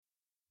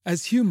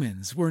As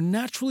humans, we're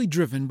naturally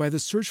driven by the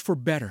search for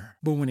better.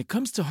 But when it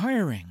comes to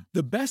hiring,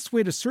 the best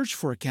way to search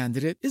for a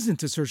candidate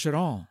isn't to search at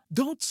all.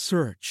 Don't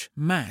search,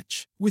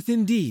 match with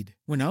Indeed.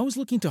 When I was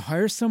looking to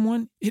hire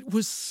someone, it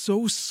was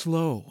so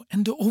slow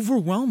and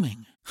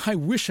overwhelming. I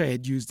wish I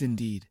had used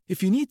Indeed.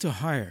 If you need to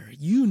hire,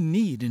 you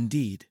need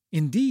Indeed.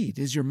 Indeed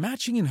is your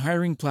matching and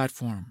hiring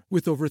platform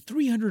with over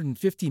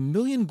 350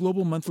 million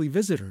global monthly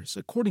visitors,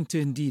 according to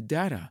Indeed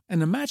data,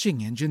 and a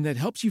matching engine that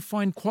helps you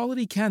find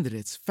quality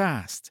candidates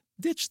fast.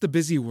 Ditch the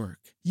busy work.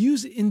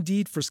 Use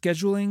Indeed for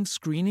scheduling,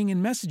 screening,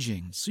 and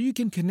messaging so you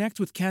can connect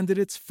with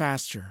candidates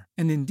faster.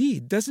 And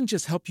Indeed doesn't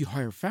just help you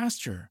hire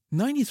faster.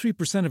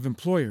 93% of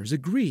employers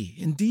agree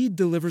Indeed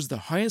delivers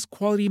the highest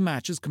quality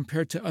matches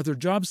compared to other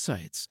job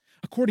sites,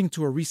 according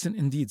to a recent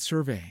Indeed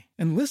survey.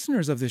 And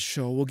listeners of this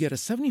show will get a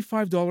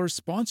 $75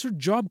 sponsored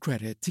job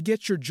credit to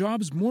get your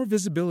jobs more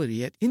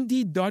visibility at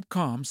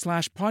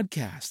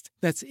Indeed.com/podcast.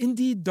 That's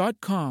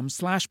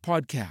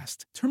Indeed.com/podcast.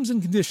 Terms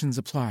and conditions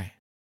apply.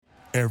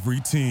 Every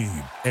team,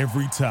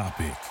 every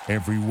topic,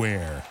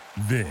 everywhere.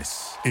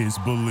 This is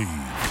Believe.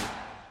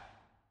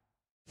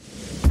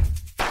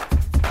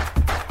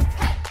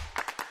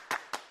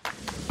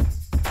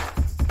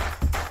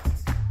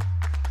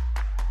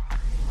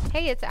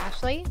 Hey, it's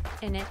Ashley.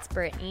 And it's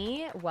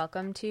Brittany.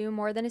 Welcome to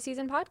More Than a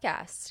Season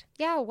podcast.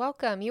 Yeah,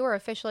 welcome. You are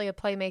officially a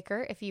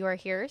playmaker if you are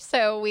here.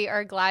 So we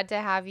are glad to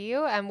have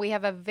you. We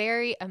have a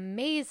very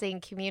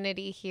amazing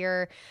community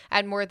here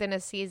at More Than a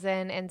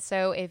Season. And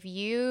so if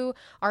you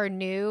are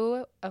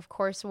new, of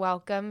course,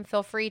 welcome.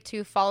 Feel free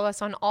to follow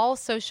us on all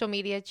social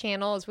media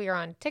channels. We are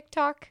on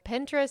TikTok,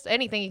 Pinterest,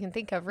 anything you can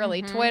think of,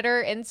 really.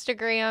 Twitter,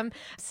 Instagram.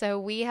 So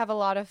we have a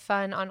lot of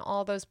fun on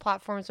all those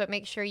platforms, but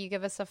make sure you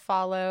give us a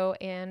follow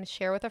and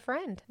share with a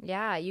friend.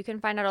 Yeah, you can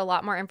find out a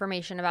lot more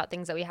information about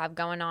things that we have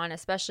going on,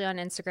 especially on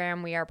Instagram.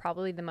 We are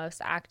probably the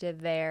most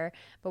active there,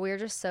 but we are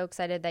just so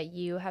excited that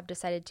you have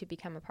decided to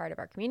become a part of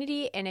our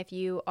community. And if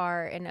you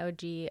are an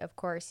OG, of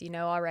course, you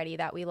know already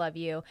that we love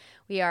you.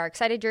 We are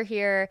excited you're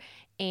here.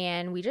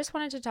 And we just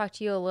wanted to talk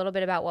to you a little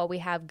bit about what we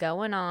have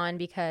going on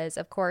because,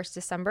 of course,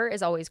 December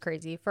is always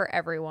crazy for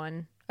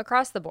everyone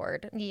across the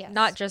board. Yes.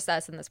 Not just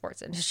us in the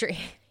sports industry.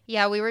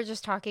 Yeah, we were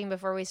just talking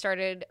before we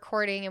started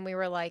recording and we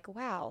were like,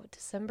 wow,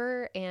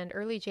 December and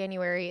early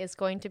January is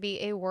going to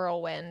be a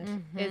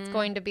whirlwind. It's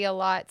going to be a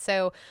lot.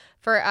 So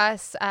for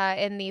us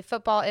in the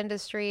football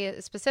industry,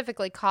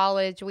 specifically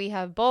college, we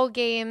have bowl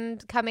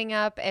games coming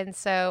up. And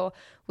so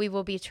we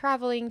will be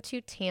traveling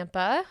to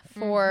Tampa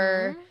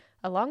for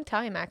a long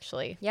time,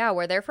 actually. Yeah,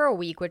 we're there for a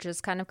week, which is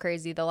kind of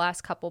crazy. The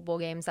last couple bowl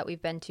games that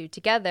we've been to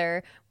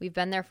together, we've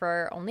been there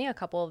for only a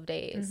couple of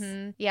days.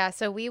 Yeah,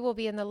 so we will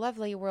be in the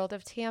lovely world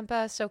of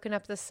Tampa, soaking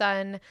up the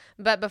sun.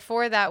 But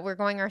before that, we're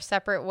going our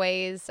separate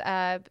ways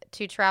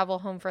to travel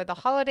home for the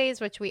holidays,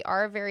 which we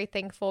are very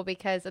thankful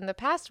because in the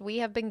past, we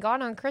have been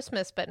gone on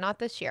Christmas, but not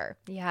this year.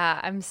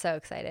 Yeah, I'm so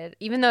excited.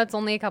 Even though it's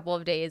only a couple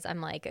of days,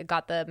 I'm like, I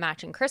got the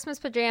matching Christmas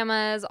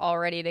pajamas all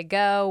ready to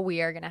go.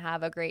 We are going to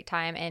have a great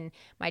time. And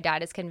my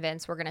dad is convinced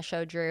we're going to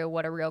show Drew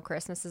what a real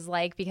Christmas is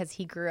like because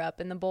he grew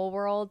up in the bowl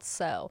world.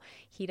 So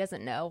he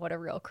doesn't know what a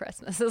real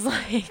Christmas is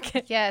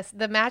like. Yes,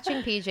 the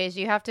matching PJs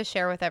you have to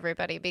share with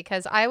everybody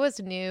because I was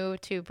new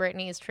to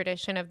Brittany's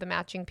tradition of the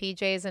matching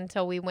PJs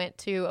until we went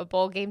to a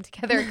bowl game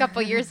together a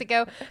couple years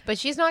ago. But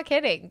she's not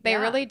kidding. They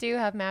really do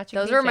have matching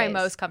Those PJs. were my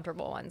most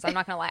comfortable ones. I'm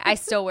not going to lie. I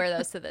still wear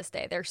those to this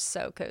day. They're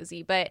so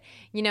cozy. But,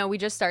 you know, we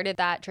just started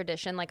that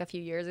tradition like a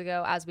few years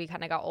ago as we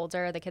kind of got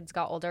older. The kids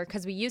got older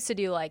because we used to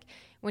do like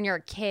when you're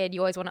a kid,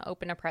 you always want to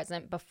open a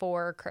present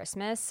before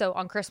Christmas. So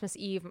on Christmas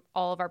Eve,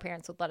 all of our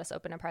parents would let us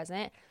open a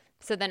present.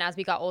 So then as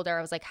we got older,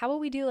 I was like, how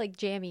about we do like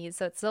jammies?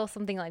 So it's still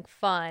something like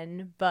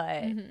fun,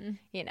 but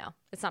you know,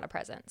 it's not a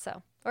present.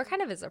 So, or it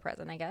kind of is a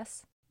present, I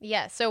guess.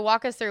 Yeah. So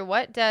walk us through,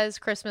 what does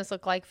Christmas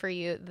look like for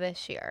you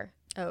this year?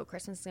 Oh,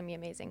 Christmas is going to be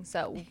amazing.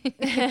 So,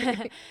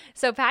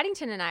 so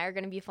Paddington and I are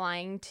going to be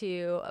flying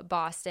to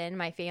Boston.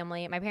 My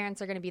family, my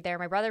parents are going to be there.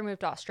 My brother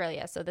moved to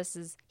Australia. So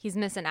he's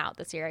missing out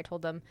this year. I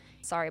told him,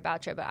 sorry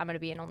about you, but I'm going to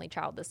be an only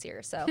child this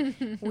year. So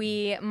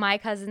my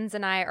cousins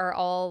and I are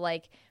all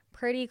like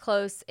pretty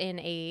close in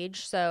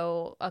age.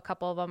 So a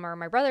couple of them are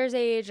my brother's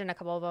age and a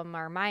couple of them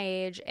are my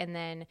age. And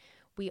then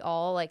we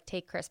all like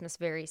take Christmas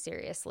very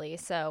seriously.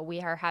 So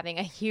we are having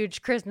a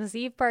huge Christmas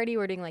Eve party.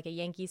 We're doing like a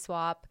Yankee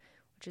swap,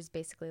 which is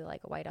basically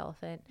like a white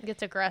elephant. It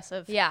gets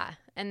aggressive. Yeah.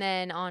 And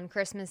then on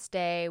Christmas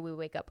Day, we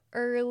wake up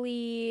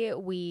early.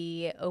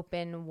 We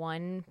open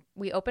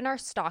our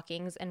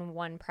stockings and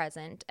one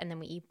present, and then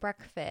we eat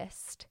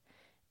breakfast.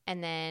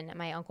 And then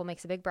my uncle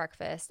makes a big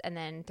breakfast. And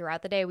then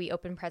throughout the day, we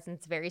open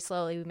presents very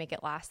slowly. We make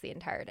it last the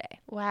entire day.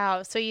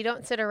 Wow. So you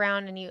don't sit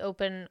around and you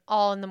open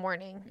all in the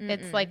morning.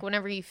 It's like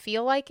whenever you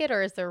feel like it,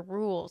 or is there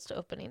rules to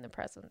opening the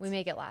presents? We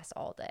make it last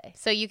all day.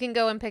 So you can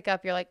go and pick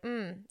up. You're like,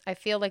 I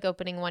feel like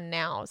opening one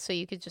now. So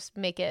you could just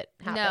make it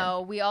happen.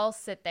 No, we all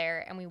sit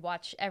there and we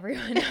watch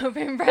everyone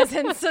open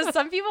presents. So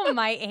some people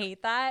might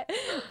hate that,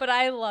 but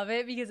I love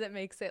it because it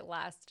makes it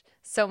last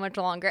so much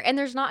longer. And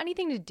there's not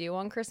anything to do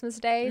on Christmas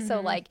Day.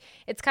 So like,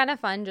 it's kind of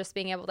fun just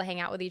being able to hang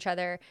out with each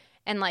other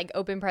and like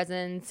open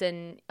presents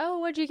and, oh,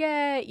 what'd you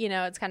get? You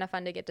know, it's kind of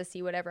fun to get to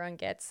see what everyone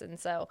gets. And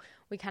so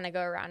we kind of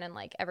go around and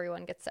like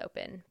everyone gets to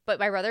open. But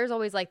my brother's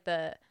always like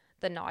the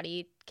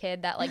naughty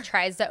kid that like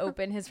tries to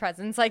open his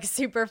presents like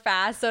super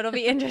fast. So it'll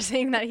be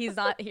interesting that he's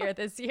not here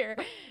this year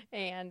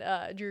and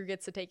Drew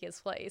gets to take his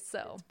place.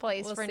 So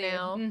We'll see.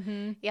 now.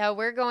 Mm-hmm. Yeah,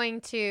 we're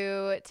going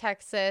to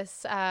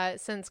Texas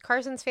since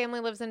Carson's family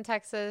lives in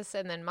Texas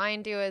and then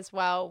mine do as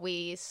well.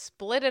 We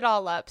split it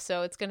all up.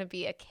 So it's going to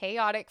be a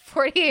chaotic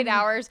 48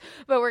 hours,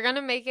 but we're going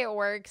to make it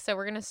work. So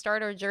we're going to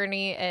start our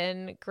journey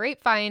in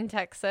Grapevine,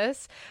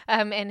 Texas.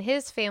 And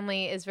his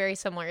family is very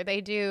similar.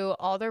 They do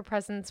all their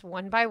presents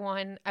one by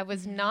one. I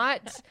was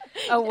not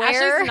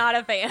aware. Ashley's not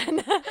a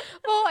fan.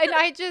 Well, and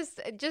I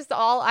just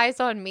all eyes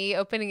on me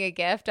opening a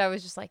gift. I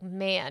was just like,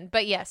 man.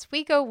 But yes,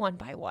 we go one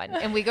by one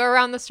and we go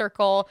around the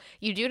circle.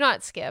 You do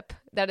not skip.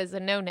 That is a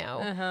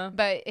no-no,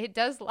 but it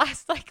does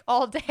last like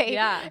all day.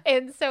 Yeah.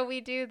 And so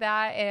we do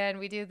that and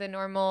we do the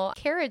normal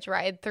carriage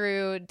ride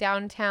through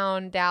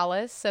downtown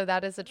Dallas. So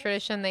that is a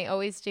tradition they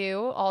always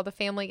do. All the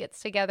family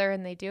gets together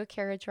and they do a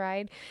carriage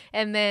ride.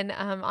 And then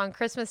on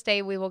Christmas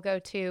Day, we will go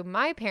to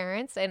my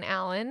parents and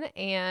Alan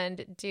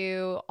and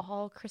do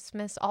all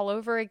Christmas all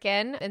over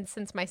again. And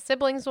since my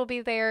siblings will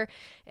be there,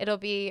 it'll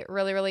be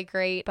really, really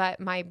great. But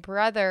my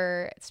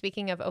brother,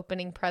 speaking of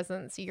opening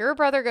presents, your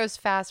brother goes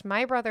fast.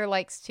 My brother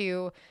likes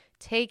to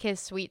take his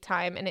sweet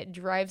time and it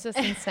drives us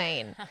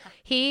insane.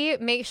 He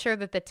makes sure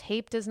that the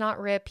tape does not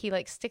rip. He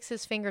like sticks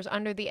his fingers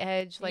under the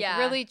edge, like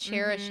really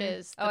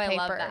cherishes the paper. I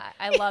love that.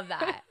 I love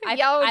that.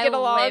 Y'all I get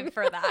along. live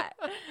for that.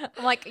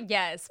 I'm like,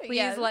 yes,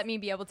 please let me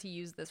be able to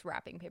use this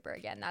wrapping paper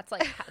again. That's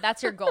like,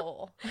 that's your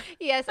goal.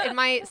 Yes. And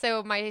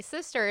my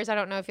sisters, I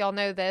don't know if y'all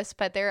know this,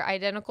 but they're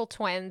identical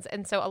twins.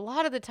 And so a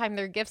lot of the time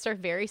their gifts are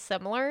very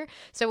similar.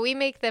 So we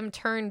make them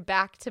turn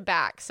back to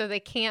back so they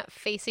can't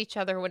face each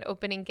other when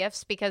opening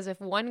gifts, because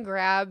if one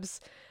grabs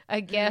a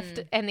gift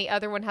and the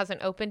other one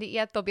hasn't opened it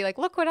yet, they'll be like,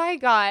 look what I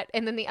got.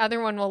 And then the other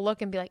one will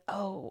look and be like,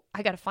 oh,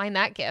 I got to find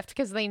that gift,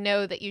 because they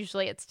know that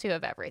usually it's two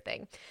of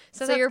everything.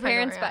 So your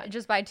parents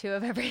just buy two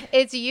of everything?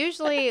 It's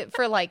usually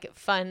for like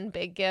fun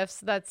big gifts.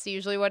 That's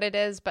usually what it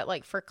is. But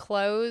like for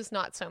clothes,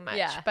 not so much.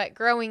 Yeah. But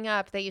growing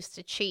up, they used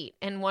to cheat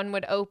and one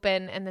would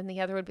open and then the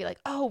other would be like,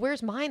 oh,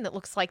 where's mine that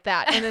looks like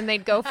that? And then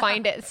they'd go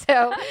find it.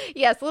 So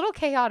yes, a little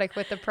chaotic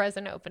with the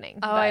present opening.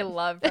 Oh, I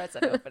love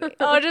present opening.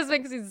 Oh, it just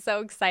makes me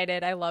so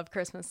excited. I love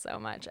Christmas so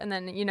much. And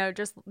then, you know,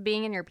 just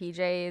being in your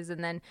PJs,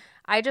 and then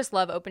I just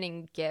love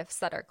opening gifts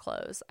that are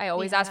clothes. I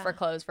always ask for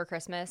clothes for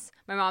Christmas.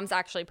 My mom's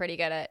actually pretty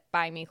good at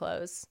buying me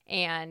clothes,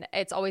 and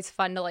it's always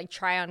fun to like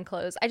try on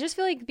clothes. I just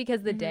feel like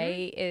because the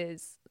day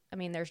is, I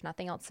mean, there's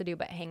nothing else to do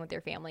but hang with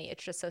your family.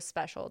 It's just so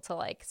special to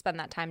like spend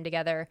that time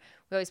together.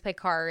 We always play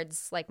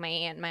cards, like my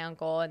aunt and my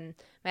uncle and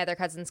my other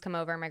cousins come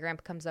over, my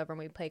grandpa comes over and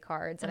we play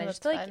cards. And I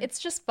just feel like it's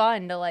just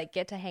fun to like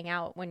get to hang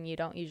out when you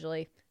don't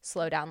usually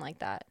slow down like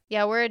that.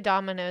 Yeah, we're a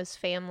dominoes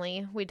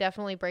family. We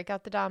definitely break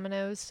out the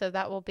dominoes. So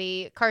that will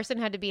be, Carson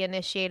had to be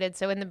initiated.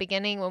 So in the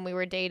beginning when we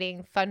were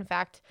dating, fun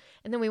fact,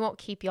 and then we won't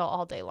keep y'all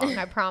all day long,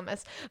 I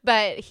promise.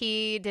 But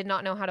he did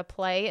not know how to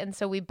play. And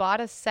so we bought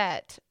a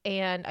set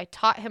and I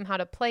taught him how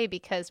to play,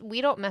 because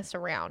we don't mess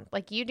around.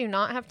 Like, you do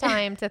not have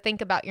time to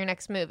think about your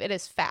next move. It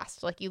is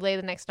fast. Like, you lay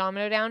the next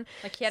domino down.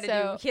 Like he had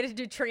to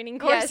do training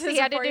courses. Yes, he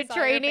had to do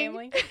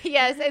training.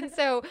 Yes. And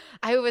so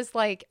I was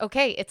like,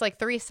 okay, it's like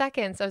 3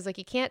 seconds. I was like,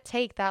 you can't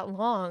take that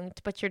long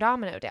to put your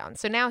domino down.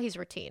 So now he's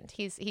routined.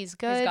 He's good. He's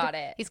got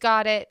it. He's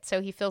got it.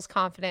 So he feels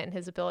confident in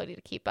his ability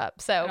to keep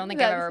up. So I don't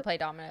think I've ever played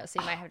dominoes, so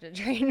you might have to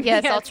train.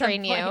 Yes, I'll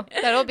train you.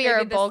 That'll be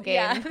our bowl game.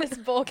 Yeah, this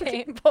bowl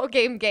game. bowl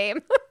game.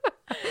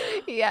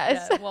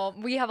 Yes. Yeah, well,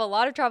 we have a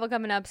lot of travel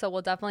coming up, so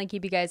we'll definitely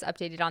keep you guys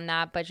updated on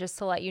that. But just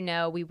to let you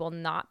know, we will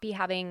not be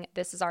having,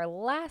 this is our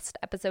last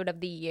episode of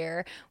the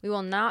year. We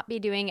will not be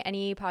doing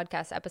any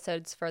podcast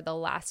episodes for the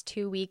last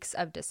 2 weeks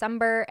of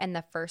December and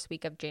the first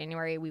week of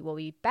January. We will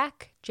be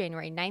back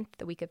January 9th,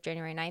 the week of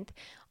January 9th,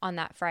 on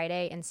that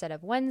Friday instead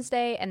of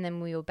Wednesday, and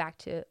then we will back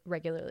to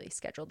regularly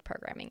scheduled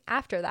programming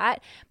after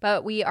that.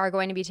 But we are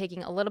going to be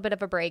taking a little bit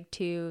of a break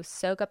to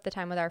soak up the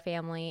time with our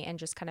family and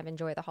just kind of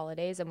enjoy the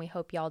holidays, and we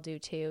hope y'all do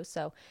too.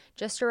 So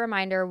just a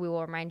reminder, we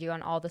will remind you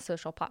on all the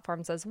social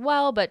platforms as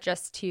well, but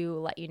just to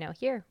let you know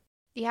here.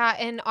 Yeah,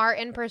 and our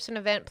in-person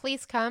event,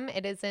 please come.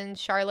 It is in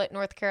Charlotte,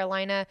 North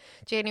Carolina,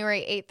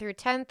 January 8th through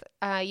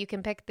 10th. You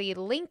can pick the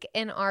link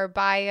in our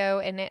bio,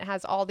 and it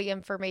has all the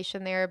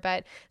information there.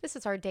 But this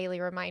is our daily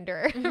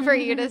reminder for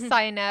you to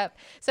sign up.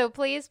 So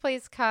please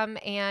come.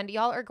 And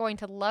y'all are going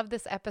to love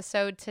this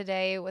episode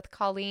today with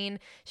Colleen.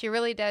 She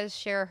really does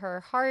share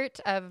her heart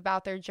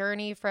about their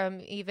journey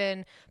from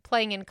even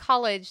playing in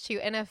college to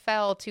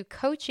NFL to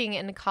coaching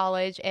in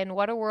college, and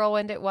what a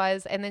whirlwind it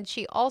was. And then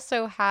she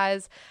also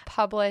has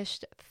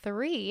published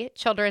 3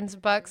 children's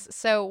books.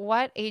 So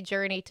what a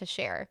journey to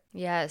share.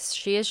 Yes,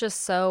 she is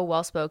just so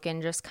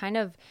well-spoken, just kind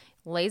of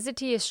lays it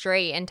to you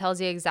straight and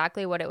tells you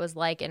exactly what it was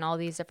like in all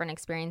these different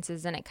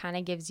experiences. And it kind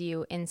of gives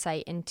you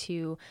insight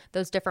into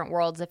those different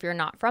worlds if you're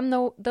not from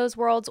those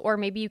worlds, or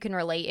maybe you can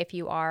relate if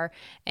you are.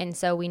 And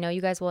so we know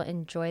you guys will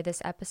enjoy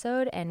this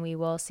episode, and we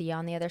will see you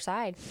on the other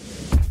side.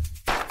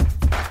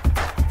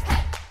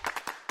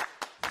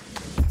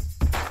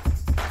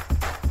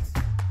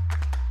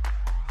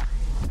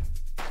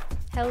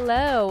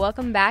 Hello,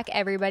 welcome back,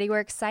 everybody. We're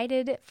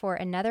excited for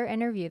another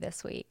interview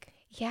this week.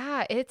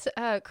 Yeah, it's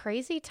a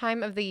crazy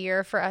time of the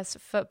year for us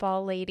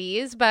football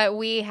ladies, but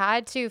we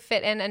had to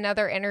fit in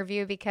another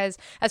interview because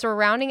as we're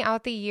rounding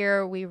out the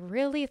year, we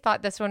really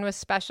thought this one was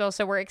special.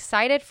 So we're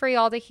excited for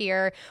y'all to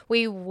hear.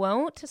 We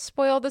won't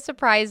spoil the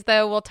surprise,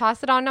 though. We'll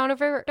toss it on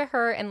over to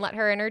her and let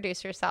her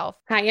introduce herself.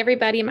 Hi,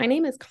 everybody. My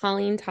name is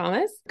Colleen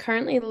Thomas,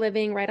 currently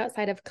living right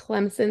outside of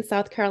Clemson,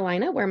 South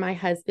Carolina, where my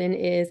husband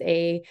is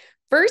a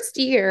first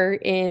year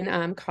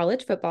in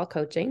college football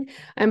coaching.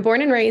 I'm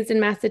born and raised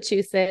in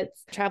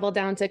Massachusetts, traveled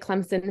down to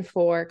Clemson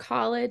for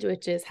college,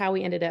 which is how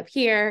we ended up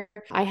here.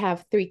 I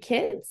have 3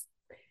 kids.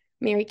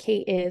 Mary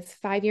Kate is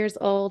 5 years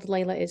old.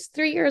 Layla is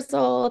 3 years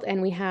old.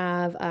 And we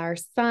have our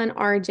son,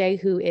 RJ,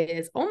 who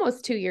is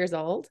almost 2 years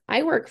old.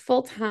 I work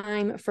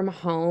full-time from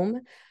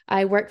home.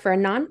 I work for a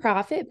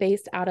nonprofit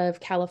based out of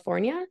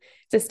California.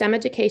 It's a STEM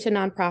education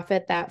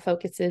nonprofit that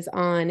focuses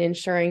on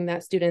ensuring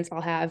that students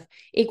all have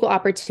equal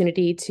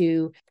opportunity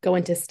to go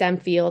into STEM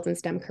fields and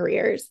STEM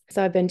careers.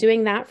 So I've been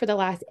doing that for the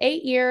last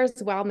 8 years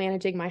while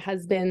managing my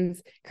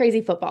husband's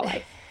crazy football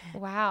life.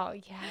 Wow.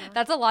 Yeah.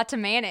 That's a lot to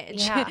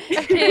manage. Yeah.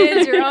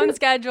 Kids, your own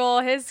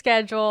schedule, his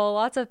schedule,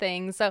 lots of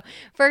things. So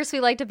first,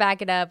 we like to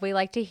back it up. We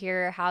like to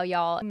hear how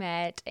y'all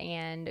met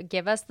and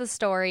give us the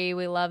story.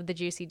 We love the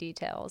juicy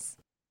details.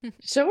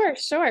 Sure.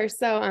 So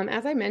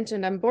as I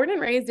mentioned, I'm born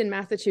and raised in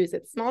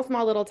Massachusetts,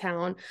 small little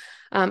town.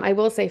 I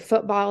will say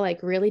football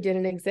really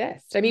didn't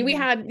exist. I mean, we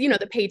had,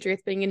 the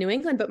Patriots being in New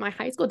England, but my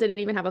high school didn't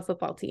even have a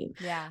football team.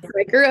 Yeah. So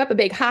I grew up a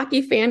big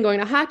hockey fan, going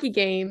to hockey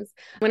games.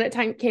 When it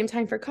came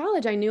time for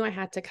college, I knew I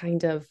had to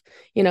kind of,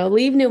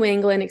 leave New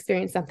England,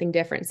 experience something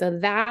different. So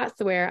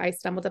that's where I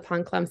stumbled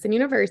upon Clemson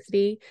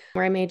University,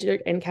 where I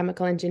majored in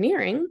chemical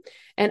engineering,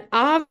 and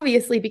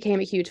obviously became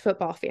a huge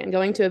football fan.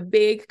 Going to a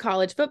big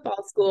college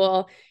football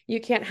school, you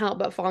can't help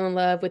but fall in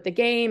love with the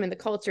game and the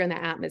culture and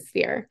the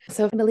atmosphere.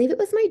 So I believe it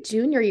was my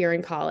junior year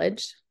in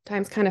college.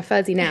 Time's kind of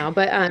fuzzy now,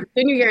 but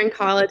junior year in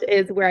college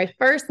is where I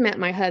first met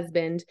my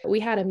husband. We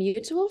had a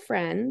mutual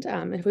friend.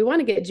 If we want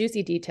to get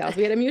juicy details,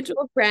 we had a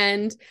mutual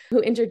friend who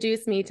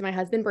introduced me to my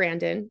husband,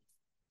 Brandon.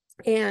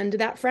 And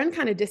that friend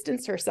kind of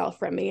distanced herself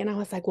from me. And I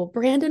was like, well,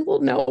 Brandon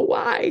will know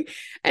why.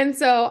 And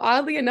so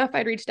oddly enough,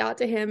 I'd reached out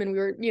to him and we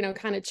were,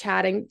 kind of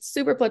chatting,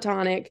 super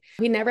platonic.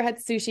 We never had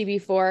sushi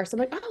before. So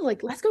I'm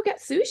like, let's go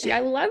get sushi. I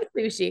love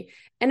sushi.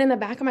 And in the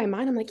back of my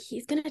mind, I'm like,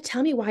 he's going to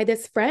tell me why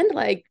this friend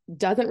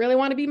doesn't really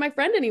want to be my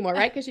friend anymore.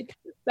 Right. Because she kind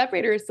of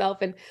separated herself.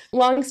 And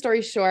long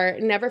story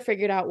short, never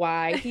figured out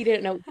why. He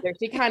didn't know either.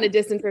 She kind of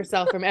distanced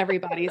herself from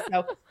everybody.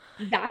 So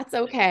that's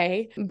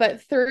okay.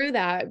 But through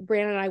that,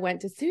 Brandon and I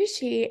went to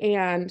sushi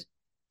and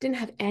didn't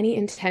have any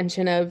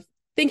intention of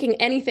thinking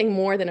anything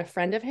more than a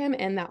friend of him.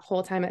 And that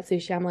whole time at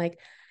sushi, I'm like,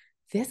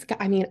 this guy,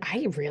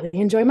 I really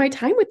enjoy my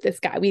time with this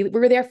guy. We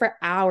were there for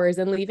hours,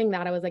 and leaving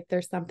that, I was like,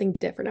 there's something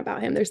different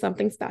about him. There's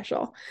something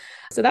special.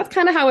 So that's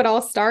kind of how it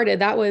all started.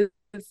 That was,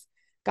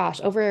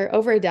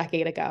 over a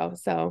decade ago.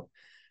 So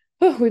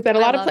we've been a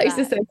lot of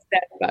places since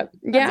then, but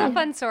yeah. That's a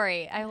fun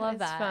story. I love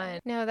That's that. fun.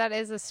 No, that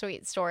is a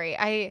sweet story.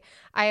 I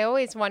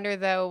always wonder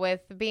though,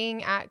 with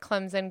being at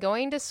Clemson,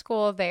 going to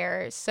school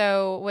there.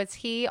 So was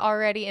he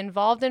already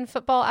involved in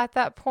football at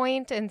that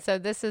point? And so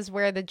this is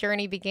where the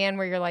journey began,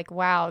 where you're like,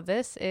 wow,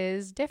 this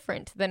is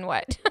different than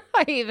what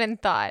I even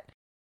thought.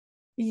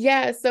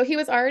 Yeah, so he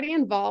was already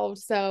involved.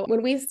 So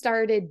when we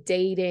started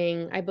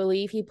dating, I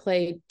believe he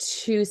played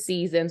 2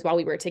 seasons while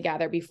we were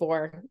together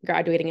before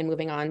graduating and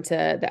moving on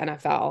to the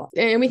NFL.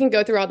 And we can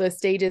go through all those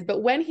stages.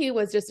 But when he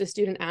was just a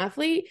student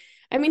athlete,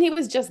 he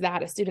was just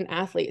that, a student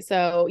athlete.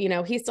 So,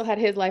 he still had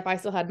his life. I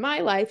still had my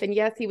life. And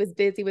yes, he was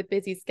busy with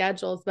busy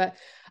schedules, but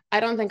I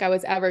don't think I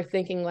was ever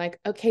thinking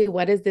okay,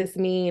 what does this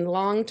mean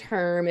long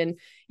term? And,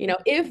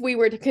 if we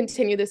were to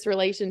continue this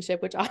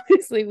relationship, which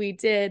obviously we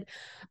did,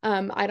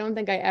 I don't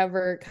think I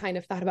ever kind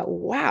of thought about,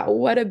 wow,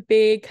 what a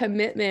big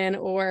commitment,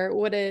 or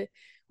what a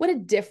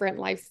different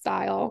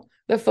lifestyle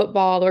the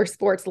football or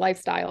sports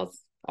lifestyles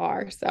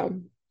are.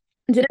 So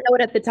didn't know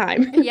it at the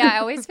time. Yeah, I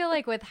always feel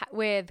like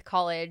with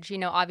college,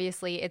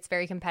 obviously it's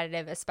very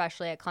competitive,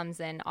 especially at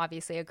Clemson,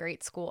 obviously a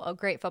great school, a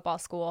great football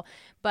school.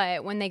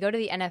 But when they go to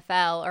the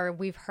NFL, or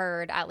we've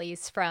heard at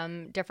least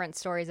from different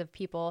stories of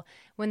people,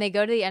 when they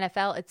go to the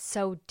NFL, it's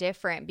so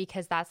different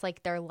because that's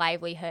their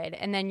livelihood.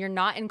 And then you're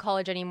not in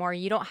college anymore.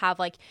 You don't have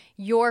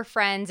your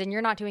friends, and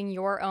you're not doing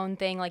your own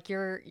thing.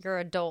 You're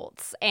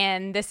adults,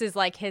 and this is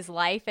his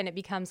life, and it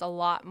becomes a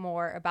lot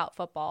more about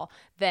football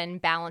than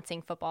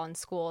balancing football and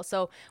school.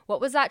 So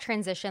what was that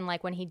transition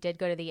like when he did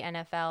go to the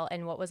NFL,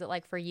 and what was it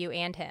like for you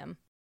and him?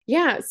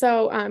 Yeah.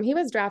 So he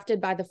was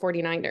drafted by the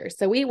 49ers.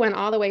 So we went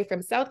all the way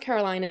from South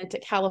Carolina to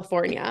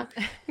California,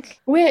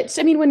 which,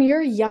 I mean, when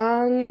you're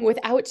young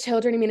without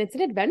children, I mean, it's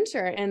an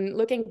adventure. And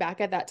looking back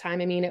at that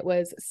time, I mean, it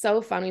was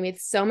so fun. We made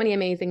so many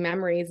amazing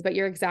memories, but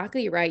you're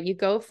exactly right. You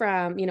go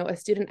from, a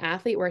student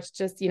athlete where it's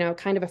just,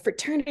 kind of a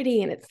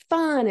fraternity and it's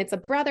fun, it's a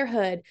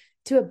brotherhood,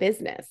 to a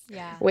business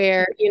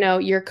where,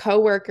 your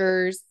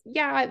coworkers,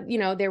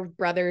 they were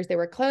brothers, they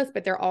were close,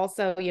 but they're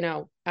also,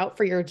 out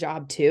for your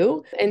job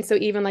too. And so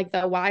even like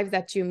the wives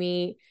that you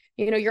meet,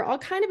 you're all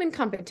kind of in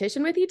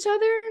competition with each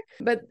other.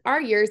 But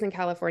our years in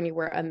California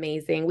were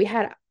amazing. We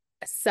had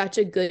such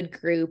a good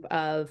group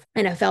of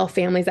NFL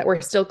families that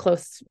we're still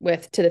close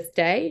with to this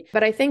day.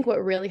 But I think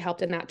what really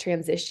helped in that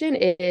transition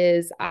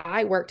is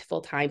I worked full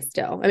time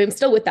still. I mean, I'm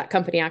still with that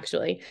company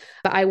actually,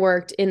 but I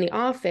worked in the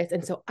office.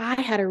 And so I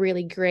had a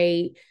really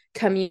great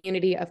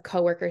community of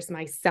coworkers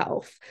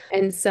myself.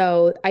 And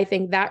so I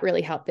think that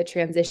really helped the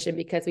transition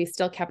because we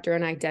still kept our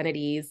own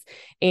identities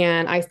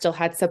and I still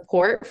had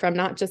support from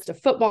not just a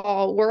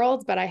football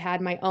world, but I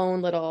had my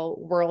own little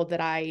world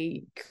that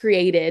I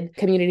created,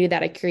 community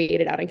that I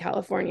created out in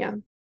California.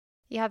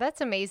 Yeah,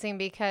 that's amazing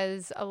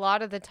because a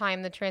lot of the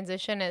time the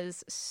transition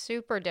is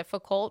super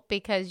difficult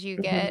because you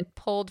get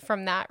pulled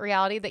from that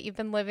reality that you've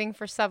been living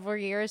for several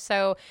years.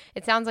 So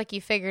it sounds like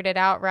you figured it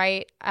out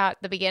right at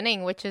the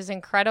beginning, which is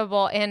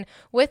incredible. And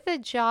with the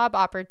job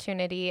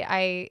opportunity,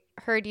 I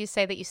heard you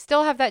say that you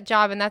still have that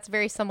job, and that's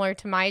very similar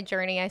to my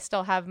journey. I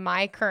still have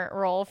my current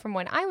role from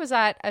when I was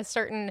at a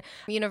certain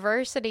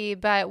university,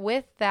 but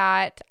with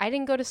that, I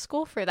didn't go to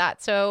school for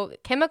that. So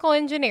chemical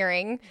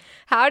engineering,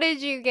 how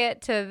did you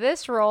get to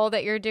this role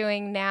that you're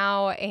doing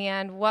now,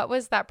 and what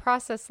was that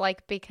process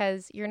like?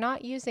 Because you're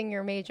not using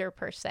your major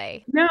per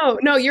se. No,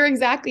 you're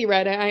exactly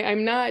right.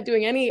 I'm not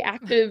doing any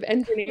active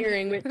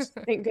engineering, which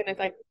thank goodness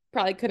I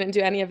probably couldn't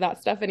do any of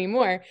that stuff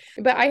anymore.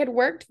 But I had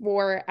worked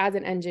as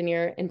an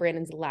engineer in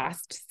Brandon's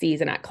last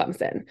season at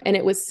Clemson, and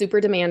it was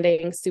super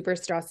demanding, super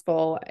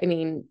stressful. I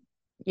mean,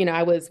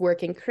 I was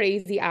working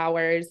crazy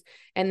hours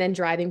and then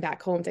driving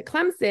back home to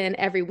Clemson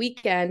every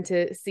weekend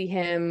to see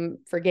him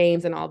for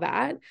games and all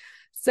that.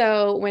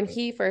 So when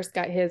he first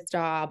got his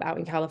job out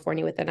in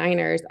California with the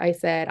Niners, I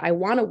said, I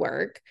want to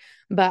work,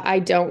 but I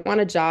don't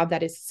want a job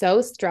that is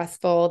so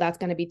stressful that's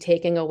going to be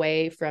taking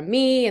away from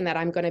me and that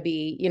I'm going to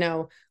be,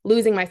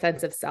 losing my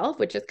sense of self,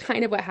 which is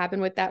kind of what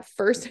happened with that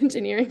first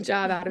engineering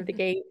job out of the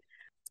gate.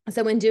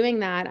 So in doing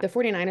that, the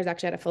 49ers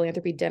actually had a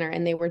philanthropy dinner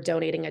and they were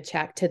donating a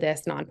check to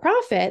this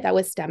nonprofit that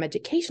was STEM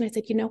education. I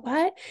said, you know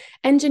what?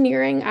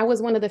 Engineering, I was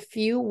one of the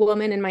few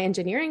women in my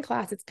engineering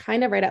class. It's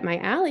kind of right up my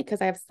alley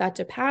because I have such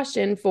a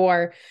passion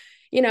for,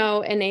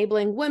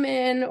 enabling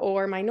women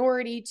or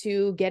minority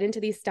to get into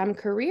these STEM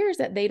careers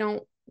that they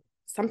don't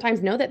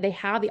sometimes know that they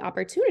have the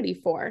opportunity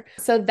for.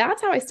 So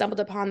that's how I stumbled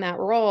upon that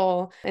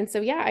role. And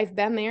so, yeah, I've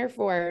been there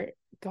for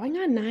going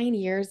on 9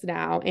 years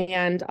now.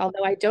 And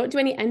although I don't do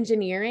any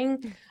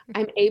engineering,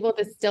 I'm able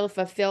to still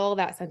fulfill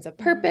that sense of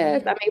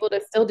purpose. I'm able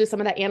to still do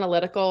some of that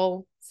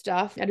analytical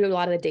stuff. I do a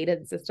lot of the data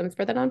and systems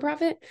for the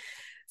nonprofit.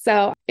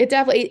 So it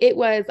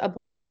was a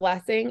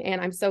blessing.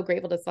 And I'm so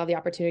grateful to still have the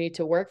opportunity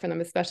to work for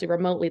them, especially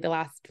remotely the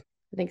last,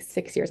 I think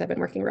 6 years I've been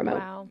working remote.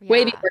 Wow. Yeah.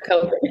 Way before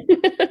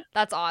COVID.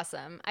 That's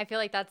awesome. I feel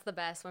like that's the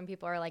best when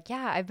people are like,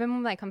 yeah, I've been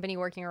with my company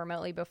working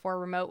remotely before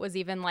remote was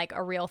even like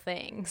a real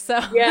thing. So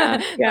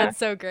yeah. That's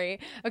so great.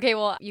 Okay,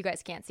 well, you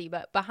guys can't see,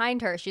 but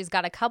behind her, she's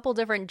got a couple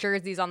different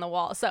jerseys on the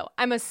wall. So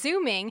I'm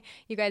assuming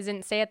you guys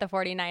didn't stay at the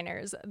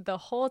 49ers the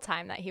whole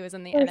time that he was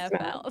in the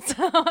NFL.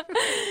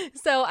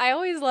 So I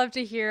always love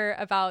to hear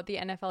about the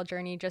NFL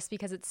journey just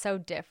because it's so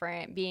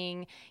different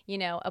being,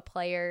 a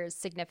player's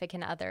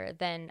significant other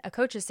than a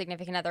coach's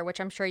significant other,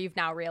 which I'm sure you've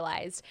now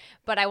realized.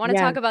 But I want to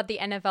talk about the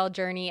NFL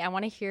journey. I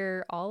want to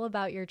hear all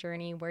about your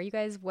journey, where you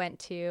guys went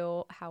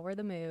to, how were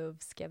the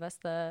moves? Give us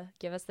the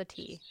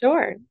tea.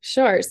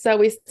 Sure. So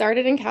we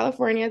started in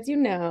California, as you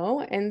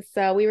know, and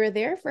so we were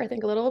there for I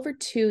think a little over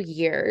 2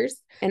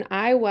 years, and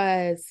I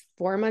was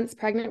 4 months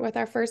pregnant with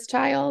our first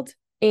child.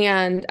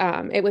 And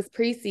it was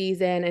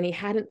preseason and he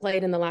hadn't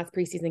played in the last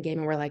preseason game.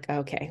 And we're like,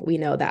 okay, we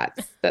know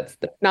that's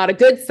not a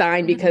good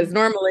sign because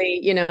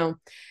normally,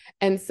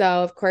 And so,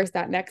 of course,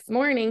 that next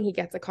morning, he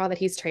gets a call that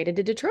he's traded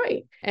to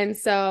Detroit. And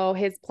so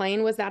his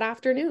plane was that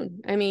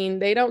afternoon. I mean,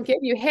 they don't give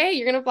you, hey,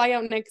 you're going to fly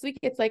out next week.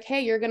 It's like,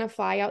 hey, you're going to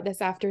fly out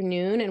this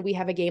afternoon and we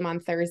have a game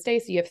on Thursday.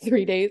 So you have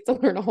 3 days to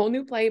learn a whole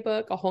new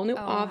playbook, a whole new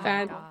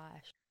offense.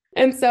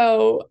 And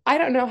so I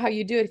don't know how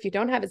you do it if you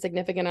don't have a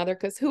significant other,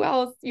 because who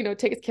else,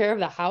 takes care of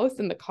the house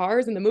and the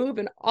cars and the move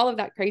and all of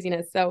that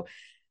craziness. So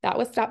that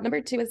was stop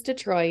number 2 is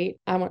Detroit.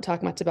 I won't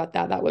talk much about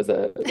that. That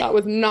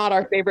was not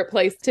our favorite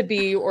place to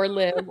be or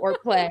live or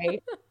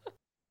play.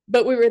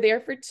 But we were there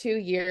for 2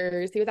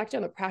 years. He was actually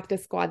on the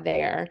practice squad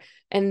there.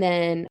 And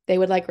then they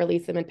would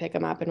release him and pick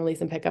him up and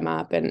release and pick him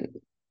up. And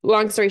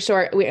long story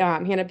short, he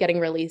ended up getting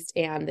released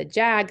and the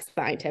Jags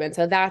signed him. And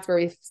so that's where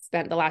we've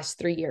spent the last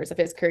 3 years of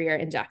his career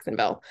in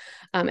Jacksonville.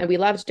 And we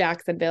loved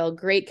Jacksonville,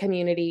 great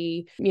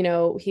community.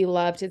 He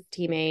loved his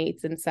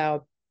teammates. And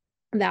so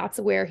that's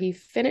where he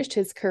finished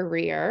his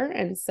career.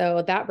 And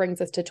so that brings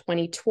us to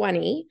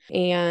 2020.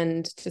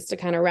 And just to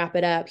kind of wrap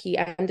it up, he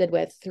ended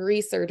with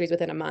 3 surgeries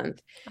within a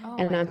month. Oh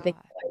And my I'm God.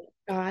 thinking,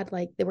 God,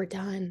 like they were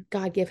done.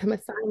 God, give him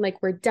a sign.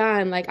 Like we're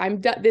done. Like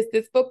I'm done.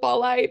 This football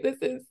life, this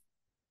is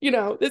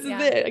Yeah.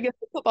 it. I guess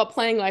the football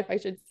playing life, I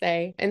should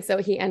say. And so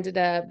he ended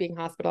up being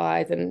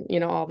hospitalized and,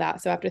 all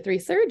that. So after 3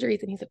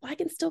 surgeries, and he's like, well, I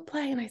can still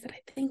play. And I said,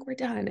 I think we're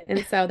done.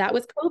 And so that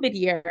was COVID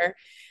year.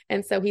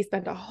 And so he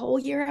spent a whole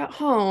year at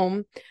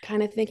home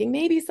kind of thinking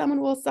maybe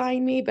someone will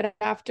sign me. But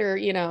after,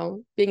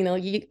 being in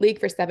the league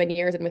for 7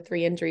 years and with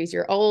 3 injuries,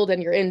 you're old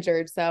and you're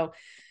injured. So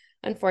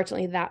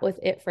unfortunately, that was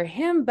it for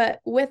him. But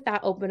with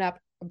that opened up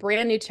a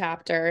brand new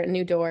chapter,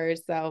 new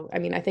doors. So, I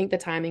mean, I think the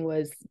timing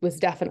was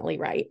definitely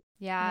right.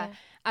 Yeah. Yeah.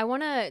 I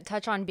want to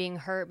touch on being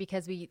hurt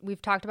because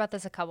we've talked about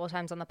this a couple of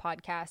times on the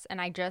podcast,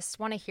 and I just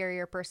want to hear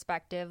your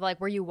perspective.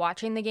 Like, were you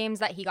watching the games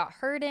that he got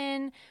hurt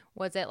in?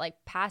 Was it like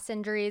past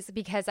injuries?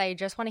 Because I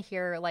just want to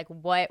hear like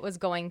what was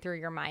going through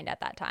your mind at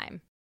that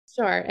time.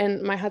 Sure.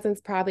 And my husband's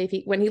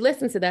probably, when he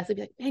listens to this, he'll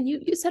be like, man,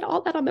 you said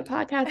all that on the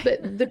podcast.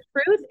 But the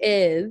truth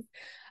is,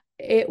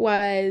 it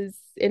was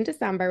in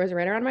December, it was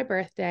right around my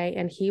birthday,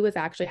 and he was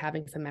actually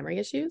having some memory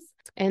issues.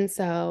 And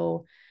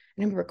so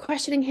I remember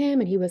questioning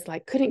him, and he was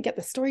like, couldn't get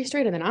the story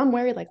straight. And then I'm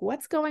worried, like,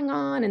 what's going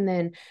on? And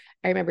then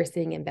I remember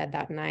sitting in bed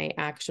that night,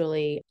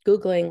 actually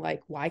Googling, like,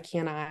 why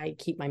can't I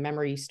keep my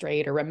memory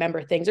straight or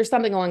remember things or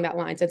something along that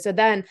lines. And so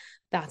then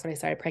that's when I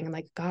started praying. I'm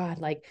like, God,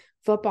 like,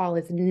 football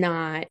is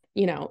not,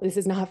 this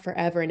is not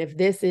forever. And if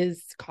this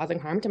is causing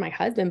harm to my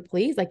husband,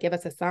 please, like, give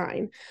us a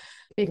sign.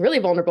 Being really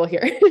vulnerable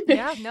here.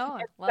 Yeah, no,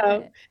 I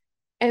love it.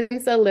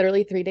 And so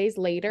literally 3 days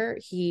later,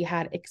 he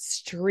had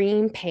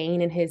extreme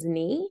pain in his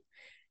knee.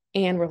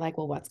 And we're like,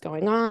 well, what's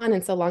going on?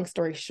 And so long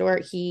story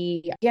short,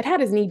 he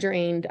had his knee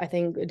drained, I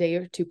think a day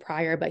or 2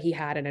 prior, but he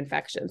had an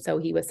infection. So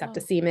he was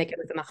septicemic. It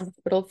was in the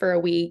hospital for a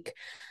week.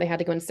 They had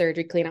to go in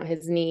surgery, clean out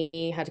his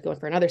knee, had to go in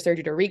for another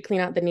surgery to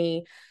re-clean out the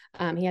knee.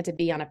 He had to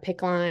be on a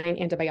PICC line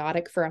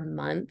antibiotic for a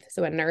month.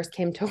 So a nurse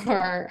came to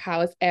our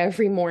house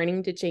every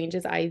morning to change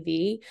his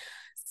IV.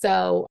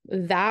 So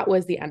that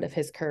was the end of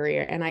his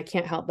career. And I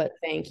can't help but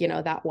think,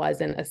 that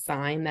wasn't a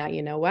sign that,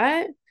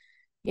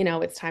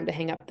 it's time to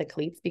hang up the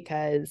cleats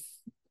because,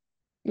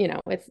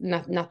 it's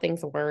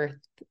nothing's worth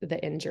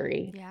the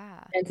injury.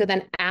 Yeah. And so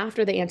then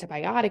after the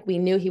antibiotic, we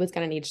knew he was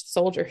going to need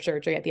shoulder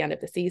surgery at the end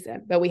of the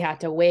season, but we had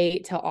to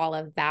wait till all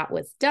of that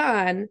was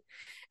done.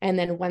 And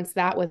then once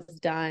that was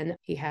done,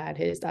 he had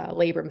his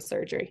labrum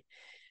surgery.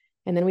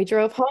 And then we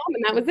drove home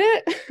and that was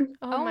it.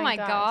 Oh my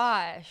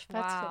gosh.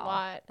 That's wow. a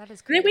lot. That is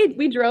And crazy. then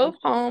we drove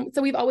home.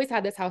 So we've always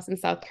had this house in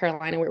South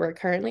Carolina where we're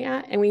currently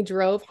at. And we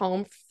drove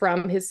home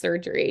from his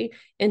surgery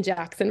in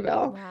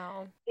Jacksonville.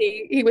 Wow.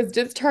 He was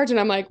discharged and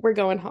I'm like, we're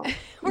going home.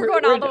 We're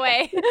going all the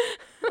way.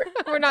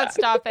 We're not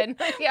stopping.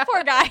 Yeah.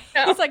 Poor guy.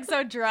 No. He's like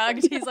so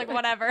drugged. He's like,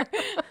 whatever.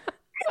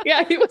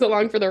 Yeah, he was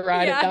along for the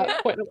ride Yeah. at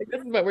that point. I'm like,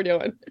 this is what we're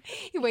doing.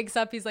 He wakes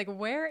up. He's like,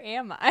 where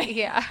am I?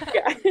 Yeah.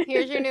 Yeah.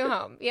 Here's your new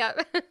home. Yeah.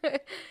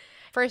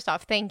 First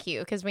off, thank you,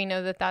 because we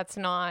know that that's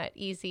not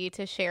easy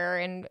to share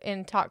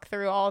and talk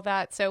through all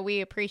that. So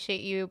we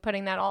appreciate you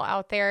putting that all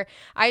out there.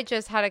 I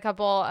just had a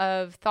couple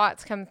of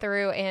thoughts come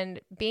through,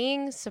 and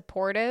being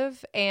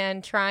supportive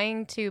and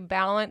trying to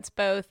balance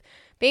both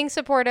being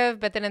supportive,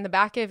 but then in the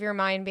back of your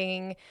mind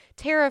being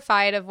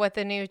terrified of what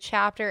the new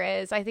chapter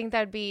is. I think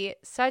that'd be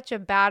such a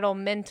battle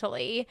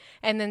mentally.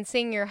 And then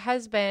seeing your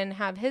husband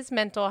have his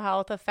mental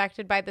health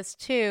affected by this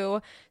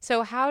too.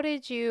 So how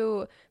did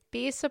you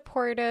be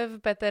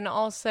supportive, but then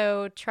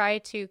also try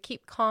to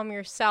keep calm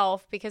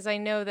yourself? Because I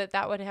know that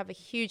that would have a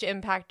huge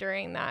impact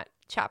during that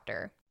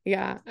chapter.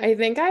 Yeah, I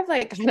think I've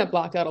like kind of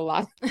blocked out a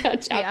lot of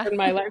that chapter in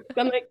my life.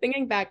 I'm like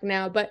thinking back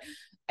now, but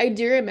I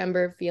do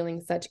remember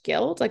feeling such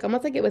guilt, like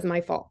almost like it was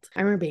my fault.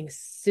 I remember being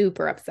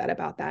super upset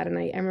about that. And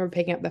I remember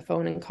picking up the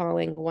phone and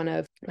calling one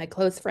of my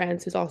close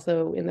friends who's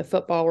also in the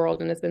football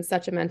world and has been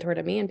such a mentor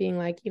to me and being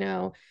like,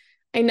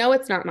 I know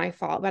it's not my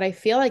fault, but I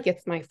feel like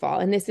it's my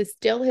fault. And this is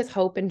still his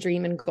hope and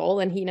dream and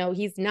goal. And,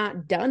 he's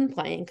not done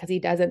playing because he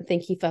doesn't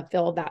think he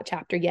fulfilled that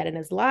chapter yet in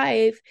his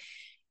life.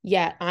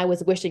 Yet I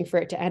was wishing for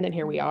it to end. And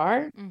here we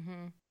are.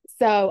 Mm-hmm.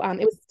 So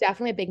it was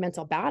definitely a big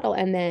mental battle.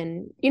 And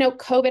then,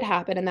 COVID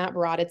happened and that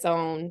brought its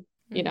own,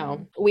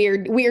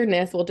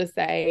 weirdness, we'll just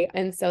say.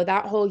 And so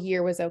that whole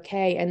year was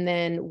okay. And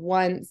then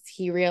once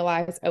he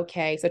realized,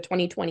 okay, so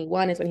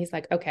 2021 is when he's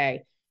like,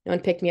 okay, no one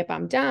picked me up,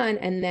 I'm done.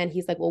 And then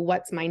he's like, well,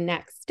 what's my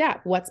next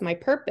step? What's my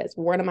purpose?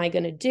 What am I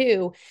going to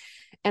do?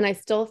 And I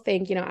still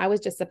think, I was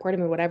just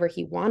supporting him in whatever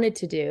he wanted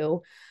to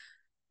do.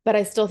 But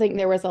I still think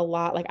there was a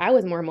lot, like I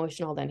was more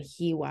emotional than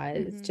he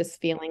was, just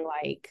feeling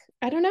like,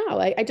 I don't know,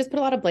 I just put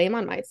a lot of blame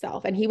on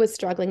myself. And he was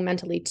struggling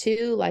mentally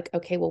too, like,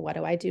 okay, well, what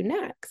do I do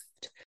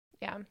next?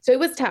 Yeah. So it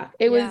was tough.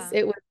 It was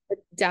a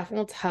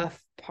definitely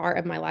tough part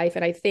of my life.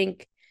 And I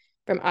think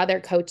from other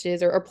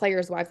coaches or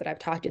players' wives that I've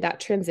talked to, that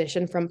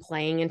transition from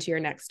playing into your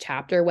next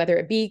chapter, whether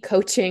it be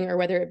coaching or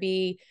whether it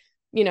be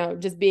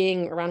just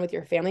being around with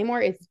your family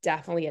more, it's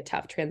definitely a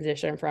tough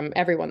transition from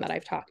everyone that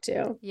I've talked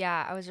to.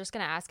 Yeah, I was just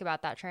going to ask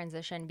about that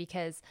transition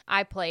because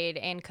I played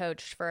and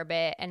coached for a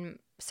bit, and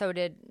so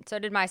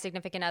did my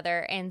significant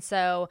other. And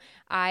so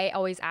I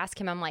always ask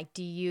him, I'm like,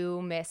 do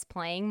you miss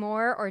playing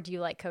more or do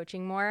you like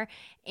coaching more?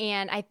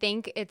 And I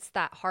think it's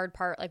that hard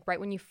part, like right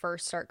when you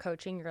first start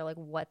coaching, you're like,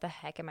 what the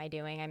heck am I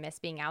doing? I miss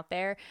being out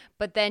there.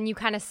 But then you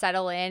kind of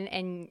settle in,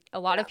 and a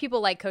lot of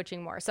people like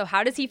coaching more. So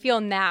how does he feel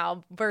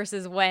now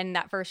versus when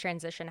that first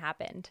transition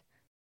happened?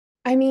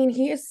 I mean,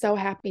 he is so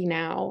happy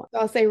now.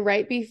 I'll say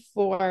right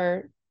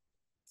before,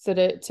 so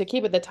to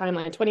keep with the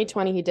timeline,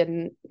 2020, he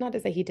didn't, not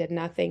to say he did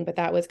nothing, but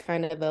that was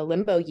kind of a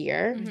limbo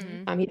year.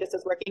 Mm-hmm. He just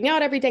was working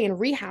out every day and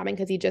rehabbing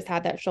because he just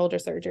had that shoulder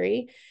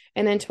surgery.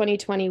 And then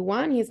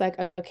 2021, he's like,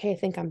 okay, I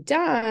think I'm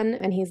done.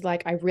 And he's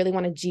like, I really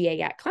want a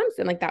GA at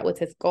Clemson. Like that was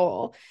his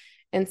goal.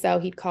 And so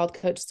he called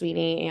Coach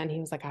Sweeney and he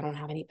was like, I don't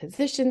have any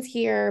positions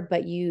here,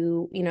 but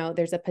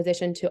there's a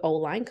position to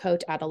O-line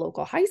coach at a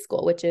local high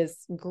school, which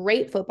is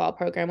great football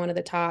program, one of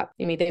the top.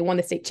 I mean, they won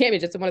the state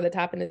championships, one of the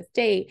top in the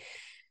state.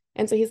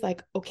 And so he's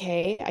like,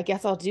 okay, I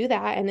guess I'll do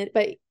that.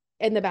 But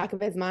in the back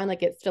of his mind,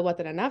 like it still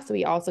wasn't enough. So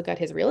he also got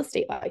his real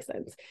estate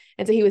license.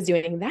 And so he was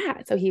doing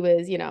that. So he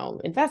was,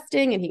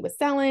 investing and he was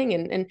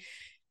selling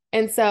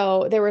and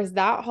so there was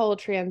that whole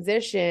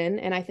transition.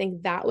 And I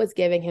think that was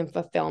giving him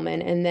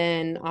fulfillment. And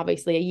then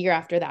obviously a year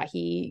after that,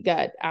 he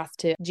got asked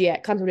to GA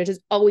at Clemson, which has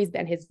always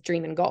been his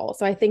dream and goal.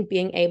 So I think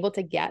being able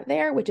to get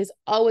there, which is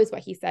always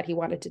what he said he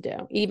wanted to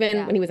do.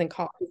 Even when he was in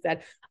college, he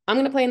said, I'm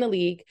going to play in the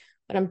league.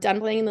 When I'm done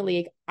playing in the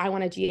league, I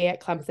want to GA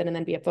at Clemson and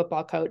then be a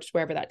football coach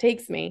wherever that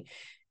takes me.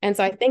 And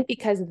so I think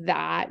because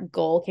that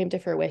goal came to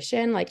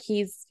fruition, like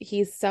he's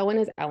so in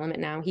his element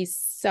now. He's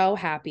so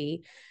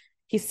happy.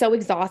 He's so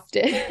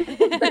exhausted.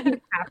 But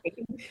he's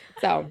happy.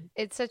 So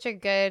it's such a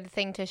good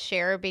thing to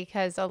share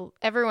because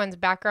everyone's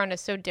background is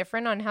so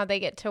different on how they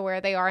get to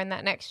where they are in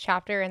that next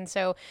chapter. And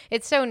so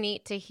it's so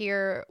neat to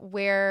hear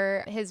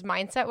where his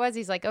mindset was.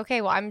 He's like,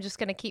 okay, well, I'm just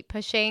going to keep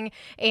pushing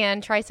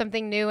and try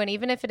something new. And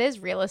even if it is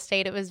real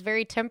estate, it was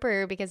very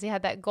temporary because he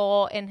had that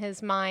goal in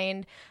his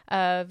mind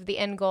of the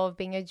end goal of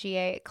being a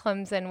GA at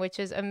Clemson, which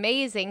is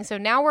amazing. So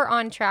now we're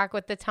on track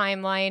with the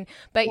timeline,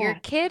 but your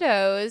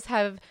kiddos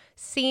have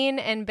seen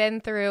and been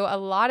through a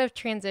lot of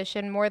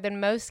transition, more than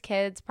most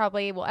kids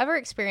probably will ever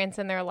experience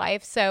in their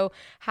life. So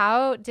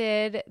how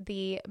did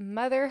the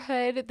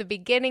motherhood, the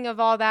beginning of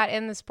all that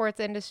in the sports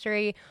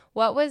industry,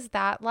 what was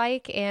that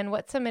like? And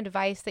what's some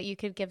advice that you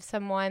could give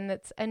someone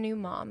that's a new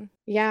mom?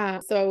 Yeah.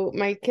 So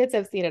my kids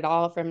have seen it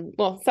all from,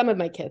 well, some of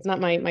my kids,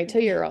 not my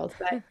 2-year-olds,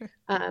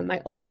 but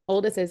my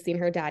oldest has seen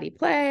her daddy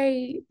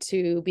play,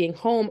 to being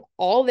home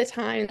all the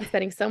time,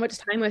 spending so much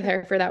time with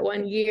her for that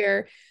 1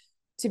 year,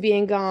 to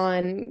being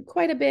gone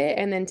quite a bit,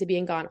 and then to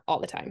being gone all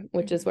the time,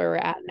 which is where we're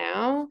at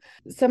now.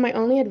 So my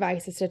only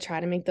advice is to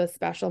try to make those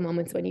special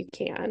moments when you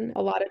can.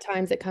 A lot of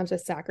times it comes with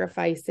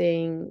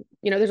sacrificing,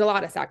 there's a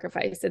lot of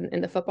sacrifice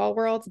in the football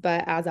world,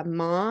 but as a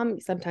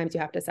mom, sometimes you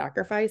have to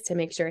sacrifice to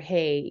make sure,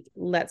 hey,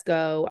 let's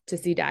go to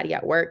see daddy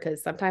at work,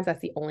 because sometimes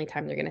that's the only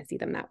time they're going to see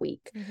them that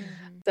week.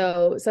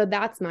 So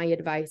that's my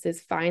advice, is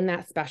find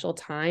that special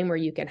time where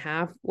you can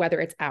have, whether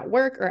it's at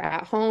work or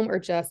at home or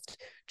just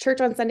church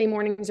on Sunday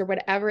mornings or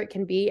whatever it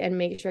can be, and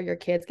make sure your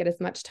kids get as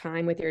much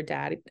time with your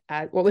dad,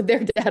 with their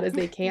dad as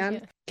they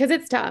can, because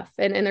it's tough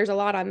and there's a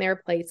lot on their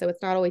plate. So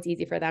it's not always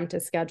easy for them to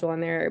schedule on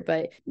there,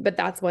 but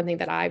that's one thing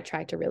that I've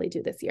tried to really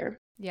do this year.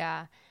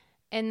 Yeah.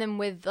 And then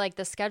with like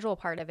the schedule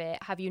part of it,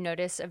 have you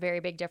noticed a very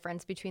big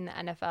difference between the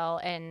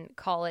NFL and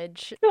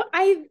college? So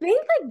I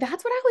think like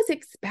that's what I was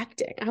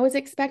expecting. I was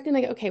expecting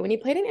like, okay, when he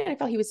played in the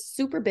NFL, he was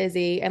super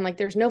busy and like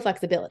there's no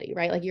flexibility,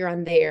 right? Like you're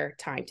on their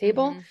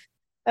timetable.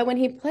 But when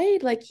he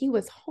played, like he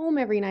was home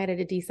every night at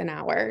a decent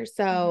hour.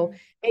 So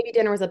maybe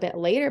dinner was a bit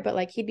later, but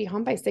like he'd be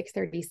home by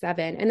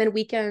 6:37. And then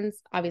weekends,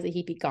 obviously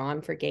he'd be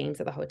gone for games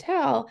at the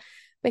hotel,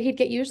 but he'd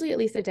get usually at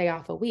least a day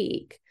off a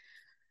week.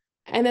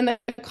 And then the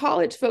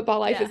college football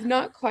life is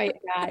not quite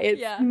that.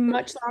 It's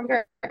much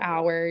longer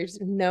hours,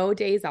 no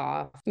days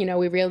off.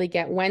 We really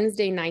get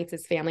Wednesday nights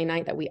as family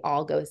night that we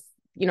all go,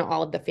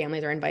 all of the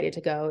families are invited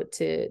to go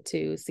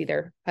to see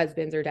their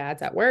husbands or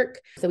dads at work.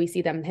 So we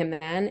see him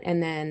then.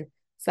 And then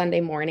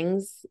Sunday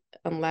mornings,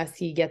 unless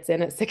he gets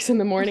in at 6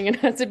 a.m. and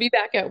has to be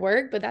back at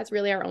work, but that's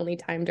really our only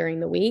time during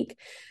the week.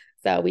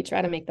 So we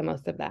try to make the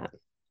most of that.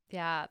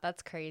 Yeah,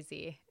 that's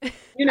crazy.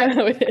 You know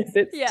how it is.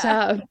 It's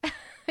tough.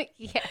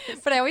 Yes.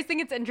 But I always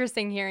think it's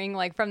interesting hearing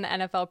like from the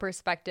NFL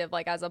perspective,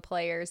 like as a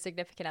player,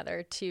 significant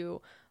other,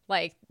 to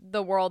like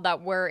the world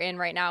that we're in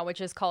right now,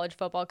 which is college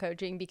football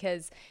coaching,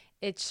 because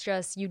it's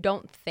just, you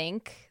don't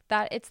think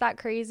that it's that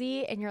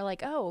crazy. And you're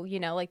like, oh,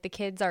 like the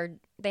kids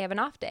they have an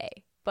off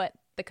day, but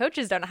the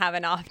coaches don't have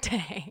an off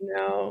day.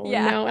 No.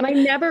 And I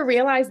never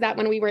realized that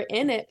when we were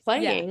in it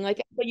playing, like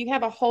you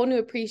have a whole new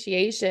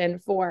appreciation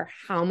for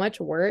how much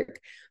work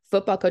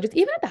football coaches,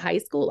 even at the high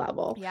school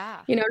level,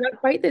 not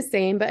quite the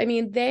same, but I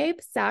mean, they've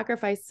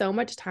sacrificed so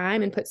much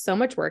time and put so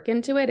much work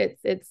into it.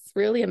 It's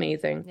really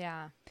amazing.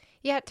 Yeah.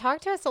 Yeah, talk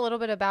to us a little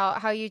bit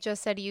about how you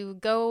just said you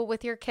go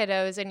with your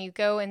kiddos and you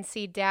go and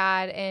see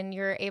dad and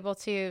you're able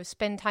to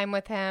spend time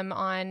with him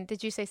on,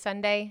 did you say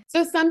Sunday?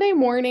 So Sunday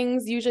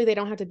mornings, usually they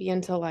don't have to be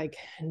until like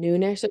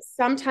noonish.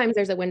 Sometimes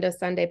there's a window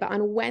Sunday, but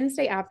on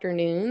Wednesday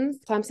afternoons,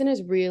 Clemson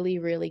is really,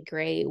 really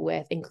great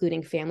with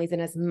including families in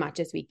as much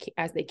as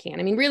as they can.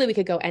 I mean, really, we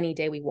could go any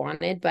day we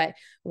wanted, but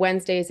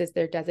Wednesdays is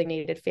their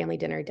designated family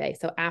dinner day.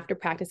 So after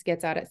practice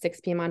gets out at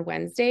 6 p.m. on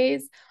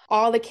Wednesdays,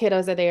 all the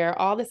kiddos are there,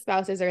 all the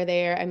spouses are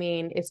there. I mean,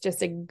 it's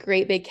just a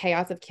great big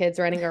chaos of kids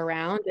running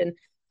around. And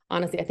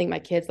honestly, I think my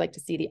kids like to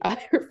see the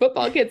other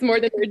football kids more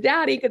than their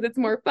daddy because it's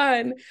more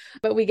fun.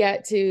 But we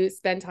get to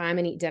spend time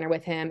and eat dinner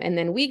with him. And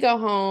then we go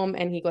home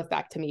and he goes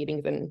back to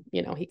meetings and,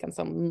 he comes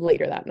home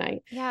later that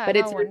night. Yeah, but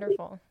it's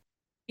wonderful.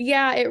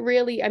 Yeah, it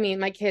really, I mean,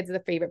 my kids are the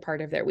favorite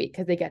part of their week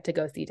because they get to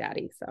go see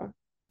daddy. So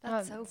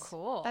that's so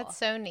cool. That's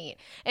so neat.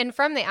 And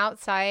from the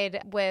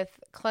outside with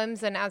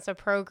Clemson as a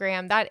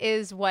program, that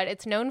is what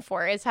it's known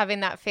for, is having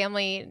that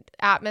family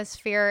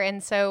atmosphere.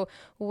 And so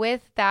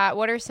with that,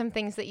 what are some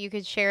things that you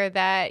could share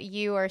that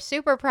you are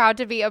super proud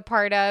to be a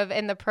part of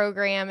in the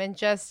program, and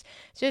just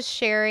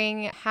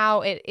sharing how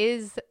it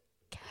is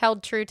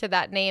held true to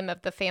that name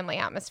of the family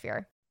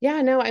atmosphere?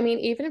 Yeah, no, I mean,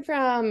 even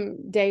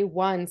from day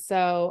one.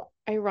 So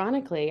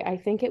ironically, I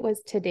think it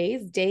was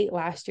today's date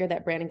last year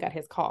that Brandon got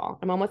his call.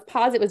 I'm almost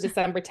positive it was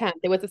December 10th.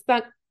 It was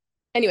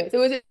anyways, it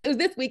was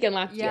this weekend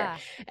last year.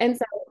 And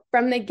so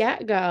from the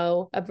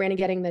get-go of Brandon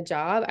getting the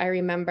job, I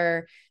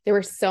remember there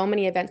were so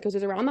many events because it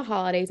was around the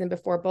holidays and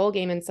before bowl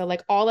game. And so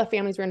like all the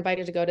families were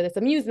invited to go to this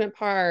amusement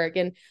park,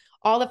 and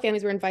all the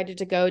families were invited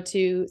to go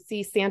to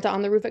see Santa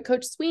on the roof at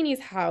Coach Sweeney's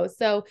house.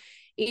 So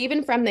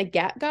even from the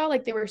get-go,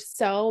 like there were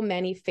so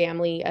many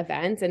family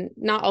events, and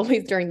not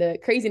always during the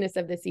craziness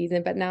of the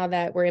season, but now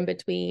that we're in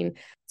between,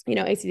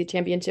 ACC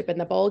championship and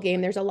the bowl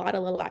game, there's a lot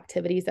of little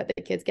activities that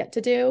the kids get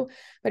to do.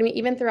 But I mean,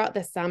 even throughout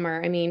the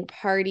summer, I mean,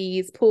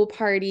 parties, pool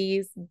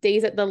parties,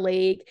 days at the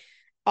lake,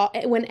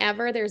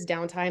 whenever there's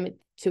downtime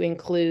to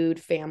include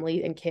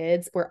family and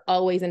kids, we're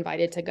always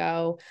invited to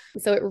go.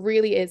 So it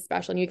really is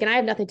special. And I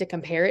have nothing to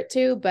compare it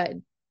to, but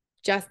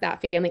just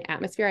that family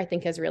atmosphere, I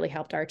think, has really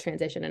helped our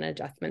transition and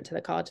adjustment to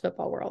the college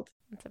football world.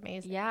 That's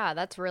amazing. Yeah,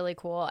 that's really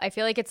cool. I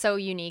feel like it's so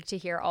unique to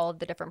hear all of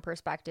the different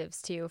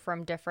perspectives too,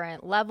 from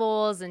different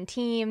levels and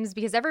teams,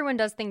 because everyone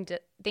does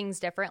things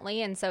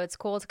differently. And so it's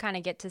cool to kind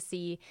of get to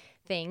see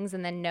things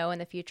and then know in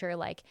the future,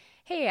 like,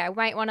 hey, I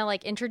might want to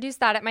like introduce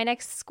that at my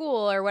next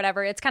school or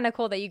whatever. It's kind of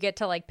cool that you get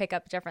to like pick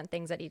up different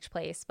things at each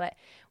place. But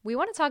we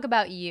want to talk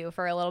about you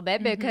for a little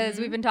bit because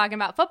we've been talking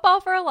about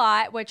football for a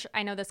lot, which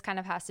I know this kind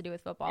of has to do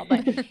with football,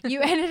 but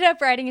you ended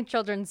up writing a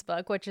children's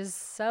book, which is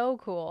so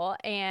cool.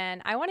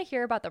 And I want to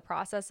hear about the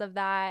process of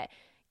that.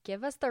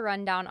 Give us the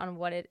rundown on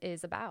what it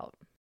is about.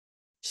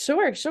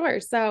 Sure.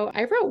 So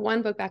I wrote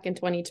one book back in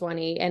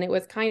 2020, and it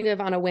was kind of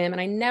on a whim,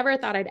 and I never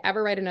thought I'd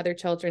ever write another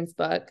children's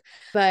book.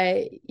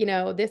 But,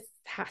 this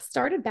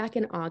started back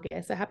in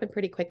August. It happened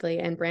pretty quickly,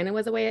 and Brandon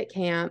was away at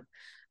camp.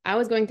 I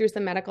was going through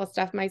some medical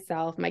stuff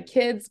myself. My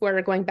kids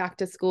were going back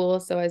to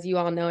school. So as you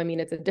all know, I mean,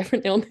 it's a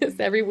different illness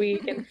every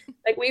week. And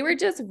like, we were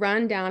just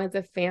run down as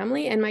a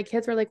family, and my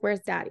kids were like,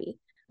 "Where's daddy?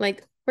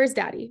 Like, where's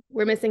daddy?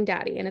 We're missing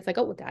daddy." And it's like,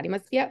 oh, well, daddy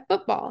must be at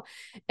football.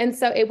 And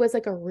so it was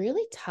like a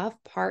really tough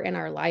part in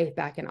our life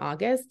back in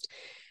August.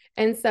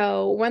 And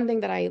so one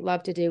thing that I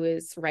love to do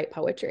is write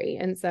poetry.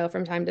 And so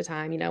from time to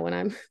time, when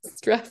I'm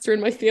stressed or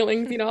in my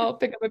feelings, I'll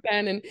pick up a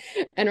pen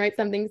and write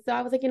something. So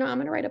I was like, I'm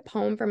going to write a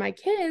poem for my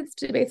kids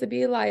to basically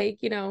be like,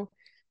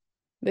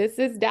 this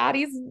is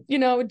daddy's,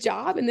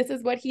 job, and this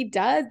is what he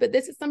does, but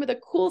this is some of the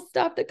cool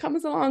stuff that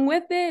comes along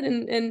with it.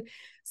 And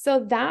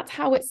so that's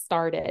how it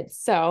started.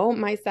 So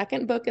my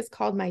second book is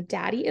called My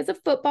Daddy is a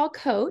Football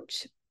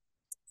Coach.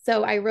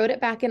 So I wrote it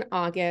back in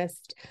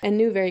August and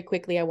knew very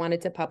quickly I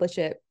wanted to publish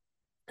it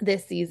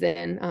this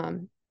season.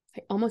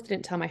 I almost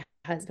didn't tell my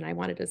husband. I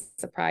wanted a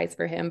surprise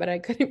for him, but I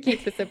couldn't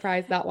keep the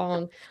surprise that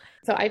long.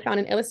 So I found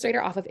an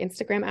illustrator off of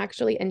Instagram,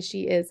 actually, and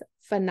she is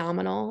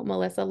phenomenal,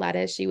 Melissa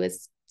Lettuce. She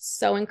was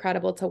so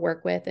incredible to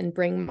work with and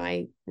bring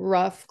my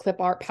rough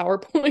clip art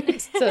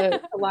PowerPoint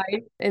to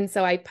life. And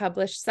so I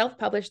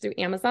self-published through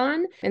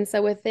Amazon. And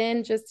so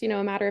within just,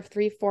 a matter of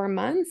 3-4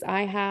 months,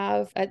 I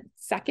have a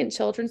second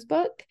children's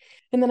book.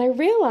 And then I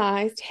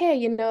realized,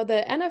 hey,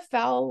 the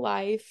NFL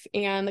life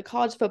and the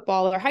college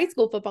football or high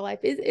school football life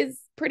is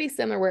pretty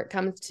similar where it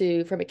comes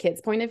to from a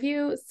kid's point of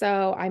view.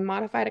 So I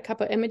modified a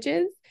couple of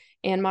images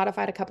and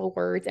modified a couple of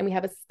words. And we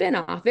have a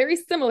spinoff, very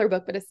similar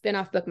book, but a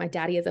spinoff book, My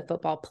Daddy is a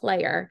Football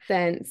Player,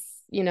 since,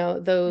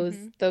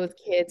 those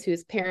kids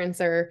whose parents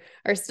are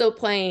still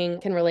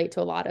playing can relate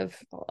to a lot of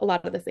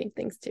the same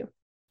things too.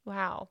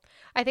 Wow.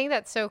 I think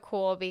that's so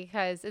cool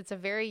because it's a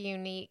very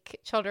unique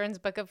children's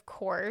book, of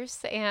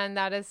course, and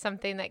that is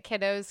something that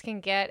kiddos can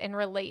get and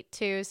relate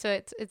to. So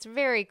it's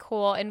very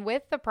cool. And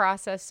with the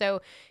process,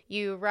 so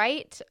you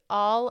write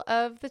all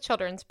of the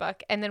children's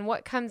book, and then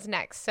what comes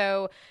next?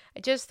 So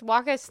just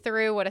walk us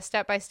through what a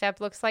step-by-step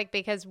looks like,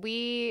 because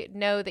we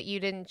know that you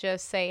didn't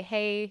just say,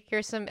 hey,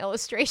 here's some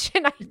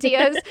illustration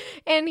ideas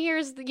and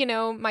here's,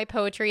 my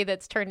poetry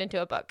that's turned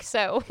into a book.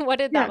 So what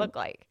did that look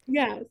like?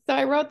 Yeah. So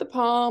I wrote the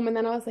poem and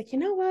then I was like, you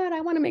know what?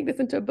 I want to make this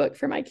into a book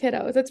for my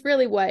kiddos. That's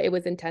really what it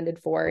was intended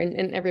for,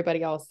 and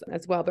everybody else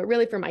as well, but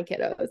really for my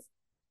kiddos.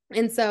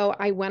 And so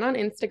I went on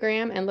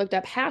Instagram and looked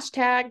up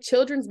hashtag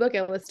children's book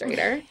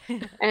illustrator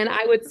and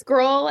I would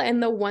scroll,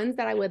 and the ones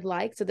that I would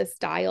like, so the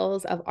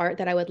styles of art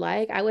that I would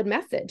like, I would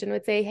message and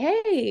would say,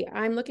 hey,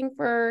 I'm looking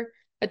for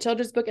a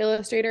children's book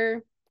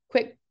illustrator.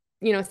 Quick,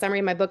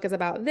 summary, my book is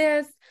about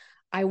this.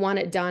 I want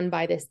it done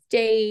by this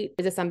date.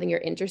 Is this something you're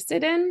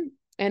interested in?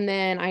 And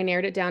then I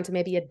narrowed it down to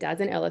maybe a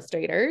dozen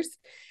illustrators.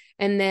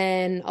 And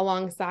then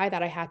alongside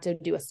that, I had to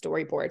do a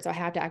storyboard. So I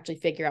had to actually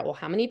figure out, well,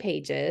 how many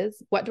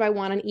pages? What do I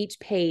want on each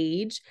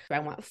page? Do I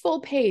want a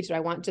full page? Do I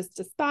want just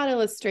a spot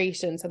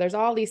illustration? So there's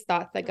all these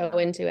thoughts that go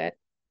into it.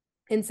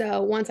 And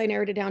so once I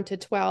narrowed it down to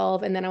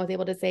 12, and then I was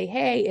able to say,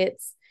 hey,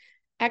 it's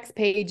X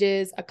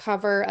pages, a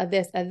cover, a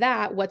this, a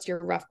that. What's your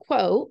rough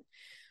quote?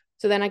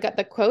 So then I got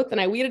the quotes and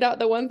I weeded out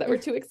the ones that were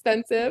too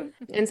expensive.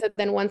 And so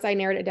then once I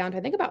narrowed it down to, I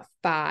think about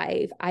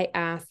 5, I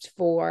asked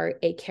for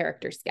a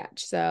character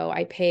sketch. So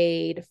I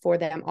paid for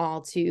them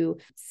all to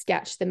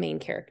sketch the main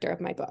character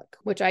of my book,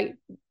 which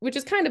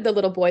is kind of the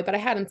little boy, but I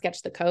had him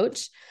sketch the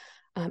coach.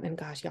 And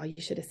gosh, y'all, you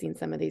should have seen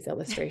some of these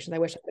illustrations. I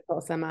wish I could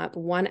pull some up.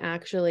 One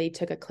actually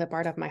took a clip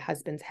art of my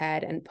husband's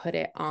head and put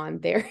it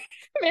on their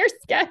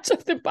sketch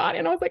of the body.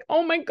 And I was like,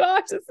 oh my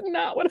gosh, this is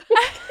not what I'm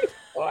looking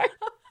for.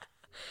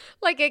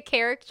 Like a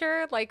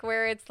character, like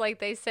where it's like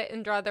they sit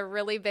and draw the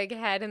really big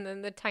head and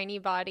then the tiny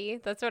body.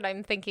 That's what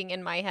I'm thinking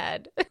in my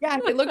head. Yeah,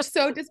 it looked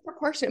so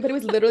disproportionate, but it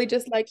was literally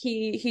just like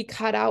he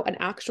cut out an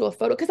actual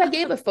photo, because I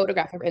gave a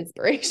photograph of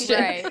inspiration.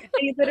 Right. And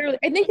he literally,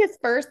 I think his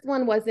first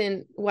one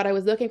wasn't what I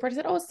was looking for. I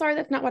said, oh, sorry,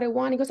 that's not what I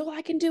want. He goes, oh,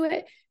 I can do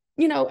it.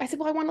 I said,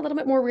 well, I want a little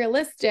bit more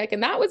realistic.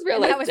 And that was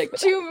realistic. That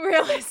was too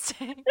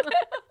realistic.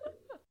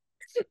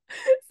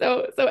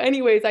 So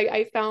anyways,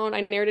 I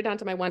narrowed it down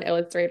to my one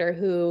illustrator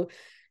who,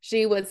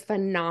 she was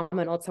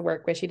phenomenal to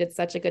work with. She did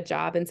such a good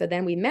job. And so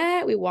then we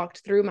met, we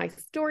walked through my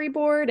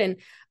storyboard, and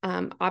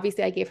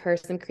obviously I gave her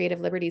some creative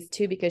liberties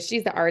too, because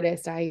she's the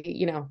artist. I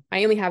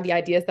only have the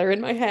ideas that are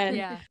in my head.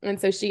 Yeah. And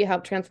so she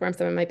helped transform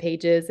some of my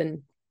pages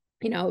and,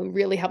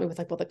 really helped me with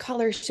like, well, the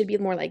colors should be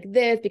more like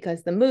this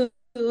because the mood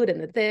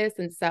and the this.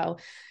 And so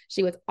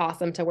she was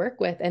awesome to work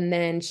with. And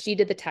then she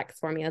did the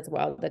text for me as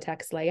well, the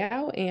text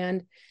layout.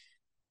 And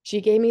she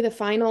gave me the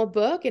final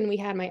book, and we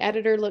had my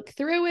editor look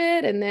through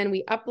it, and then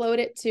we upload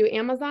it to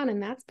Amazon,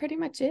 and that's pretty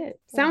much it.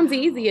 Sounds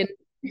easy, and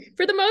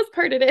for the most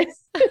part it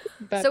is.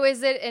 So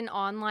is it an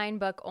online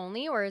book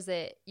only, or is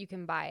it you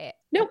can buy it?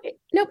 Nope.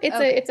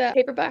 It's a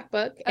paperback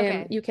book,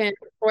 and you can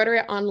order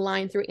it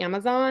online through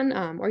Amazon,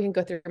 or you can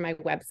go through my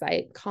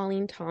website,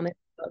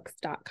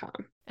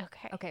 ColleenThomasBooks.com.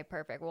 Okay,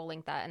 perfect. We'll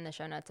link that in the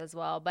show notes as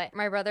well. But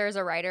my brother is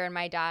a writer, and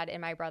my dad and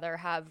my brother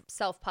have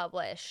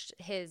self-published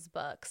his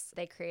books.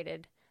 They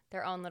created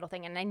their own little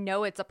thing. And I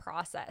know it's a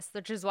process,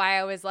 which is why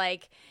I was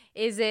like,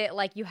 is it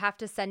like you have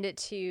to send it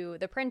to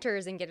the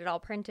printers and get it all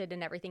printed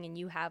and everything, and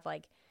you have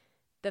like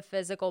the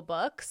physical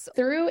books?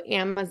 Through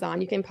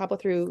Amazon, you can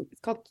publish through, it's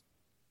called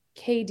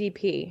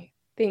KDP.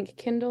 Think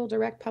Kindle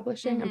Direct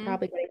Publishing. Mm-hmm. I'm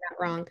probably getting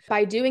that wrong.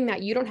 By doing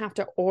that, you don't have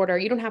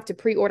to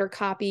pre-order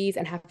copies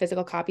and have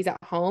physical copies at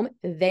home.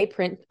 They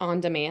print on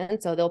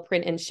demand. So they'll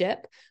print and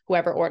ship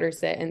whoever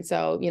orders it. And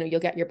so,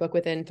 you'll get your book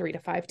within 3 to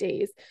 5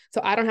 days.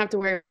 So I don't have to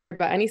worry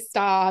about any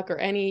stock or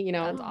any,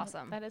 That's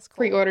awesome. That is cool.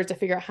 Pre-orders to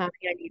figure out how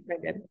many I need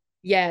printed.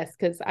 Yes,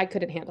 because I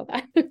couldn't handle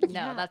that.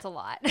 No, that's a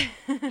lot.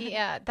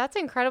 Yeah, that's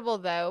incredible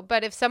though.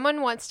 But if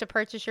someone wants to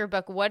purchase your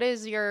book, what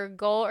is your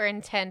goal or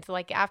intent?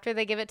 Like after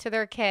they give it to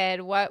their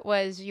kid,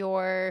 what's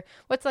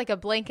like a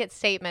blanket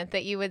statement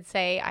that you would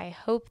say, I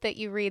hope that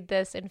you read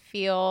this and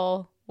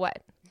feel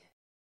what?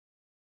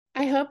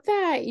 I hope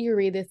that you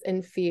read this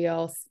and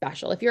feel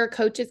special. If you're a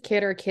coach's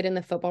kid or a kid in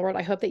the football world,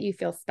 I hope that you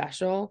feel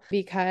special,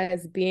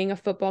 because being a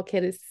football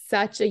kid is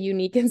such a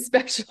unique and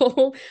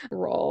special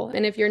role.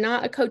 And if you're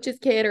not a coach's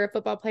kid or a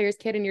football player's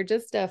kid and you're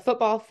just a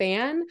football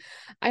fan,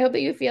 I hope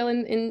that you feel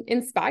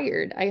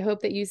inspired. I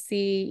hope that you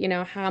see,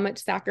 how much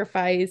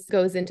sacrifice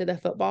goes into the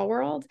football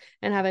world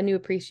and have a new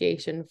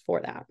appreciation for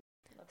that.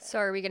 So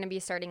are we going to be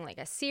starting like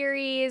a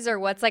series, or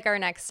what's like our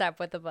next step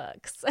with the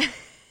books?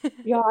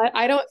 Yeah,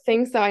 I don't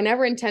think so. I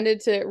never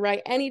intended to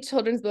write any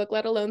children's book,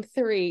 let alone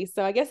 3.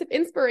 So I guess if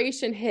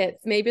inspiration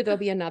hits, maybe there'll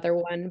be another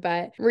one.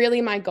 But really,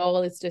 my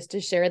goal is just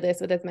to share this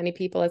with as many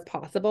people as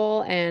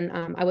possible. And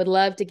I would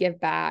love to give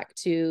back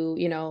to,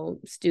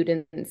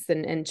 students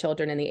and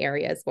children in the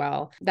area as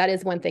well. That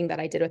is one thing that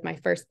I did with my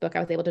first book.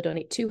 I was able to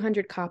donate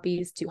 200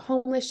 copies to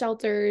homeless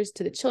shelters,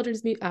 to the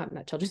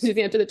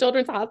to the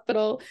Children's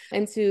Hospital,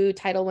 and to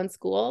Title I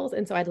schools.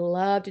 And so I'd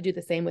love to do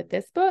the same with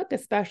this book,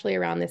 especially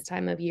around this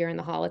time of year in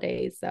the holidays.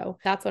 So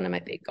that's one of my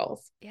big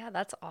goals. Yeah,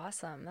 that's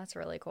awesome. That's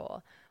really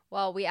cool.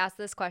 Well, we ask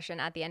this question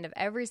at the end of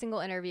every single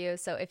interview.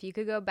 So if you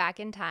could go back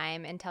in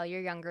time and tell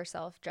your younger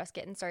self just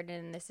getting started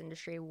in this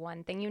industry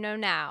one thing you know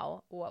now,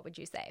 what would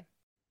you say?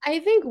 I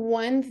think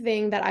one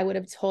thing that I would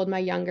have told my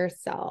younger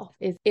self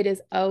is it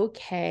is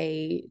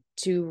okay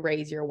to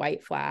raise your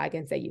white flag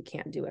and say you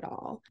can't do it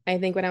all. I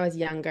think when I was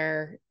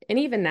younger, and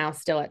even now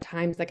still at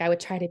times, like I would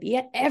try to be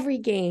at every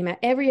game, at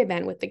every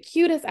event with the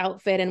cutest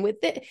outfit and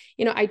with it,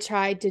 I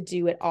tried to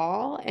do it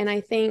all. And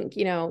I think,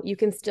 you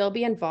can still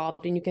be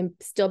involved and you can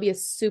still be a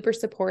super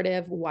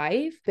supportive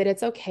wife, but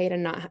it's okay to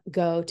not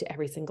go to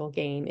every single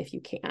game if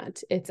you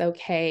can't. It's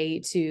okay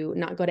to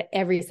not go to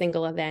every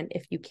single event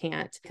if you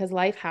can't, because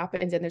life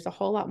happens and there's a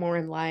whole lot more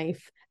in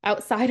life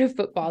outside of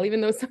football,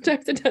 even though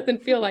sometimes it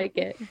doesn't feel like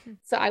it.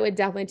 So I would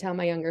definitely tell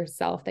my younger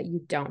self that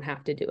you don't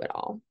have to do it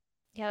all.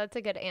 Yeah, that's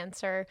a good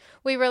answer.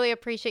 We really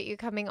appreciate you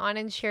coming on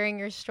and sharing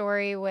your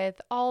story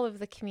with all of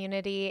the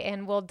community.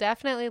 And we'll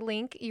definitely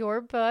link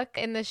your book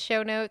in the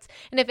show notes.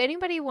 And if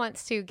anybody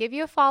wants to give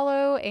you a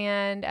follow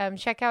and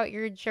check out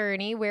your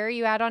journey, where are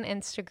you at on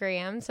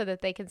Instagram so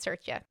that they can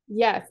search you?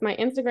 Yes, my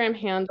Instagram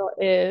handle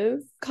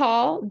is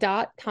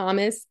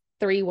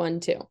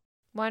call.thomas312.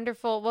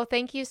 Wonderful. Well,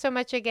 thank you so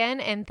much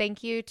again. And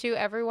thank you to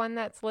everyone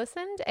that's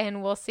listened.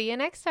 And we'll see you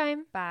next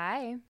time.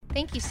 Bye.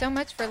 Thank you so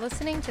much for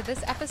listening to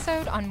this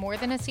episode on More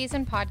Than a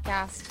Season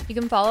podcast. You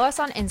can follow us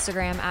on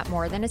Instagram at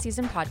More Than a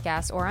Season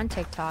Podcast or on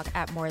TikTok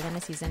at More Than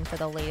a Season for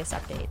the latest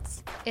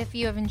updates. If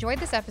you have enjoyed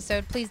this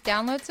episode, please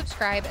download,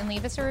 subscribe, and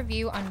leave us a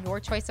review on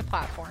your choice of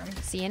platform.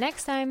 See you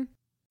next time.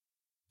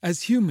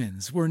 As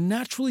humans, we're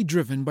naturally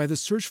driven by the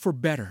search for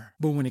better.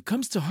 But when it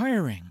comes to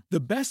hiring,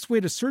 the best way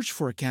to search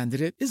for a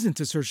candidate isn't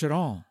to search at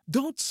all.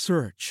 Don't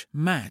search,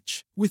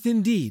 match with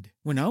Indeed.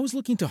 When I was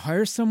looking to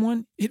hire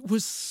someone, it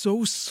was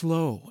so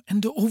slow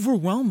and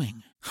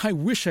overwhelming. I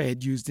wish I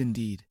had used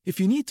Indeed.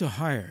 If you need to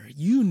hire,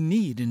 you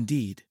need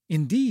Indeed.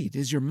 Indeed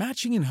is your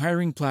matching and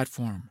hiring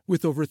platform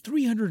with over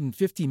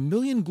 350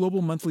 million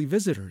global monthly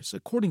visitors,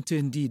 according to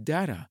Indeed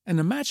data, and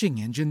a matching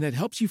engine that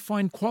helps you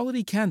find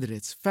quality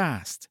candidates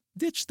fast.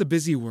 Ditch the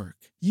busy work.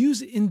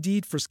 Use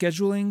Indeed for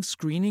scheduling,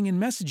 screening,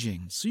 and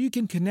messaging so you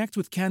can connect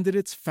with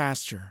candidates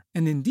faster.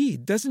 And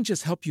Indeed doesn't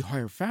just help you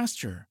hire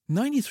faster.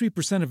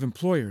 93% of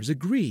employers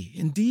agree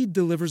Indeed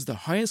delivers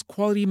the highest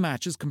quality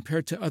matches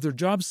compared to other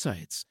job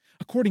sites,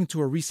 according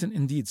to a recent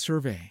Indeed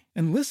survey.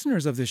 And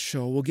listeners of this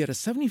show will get a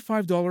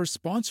 $75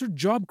 sponsored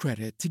job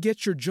credit to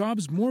get your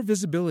jobs more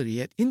visibility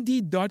at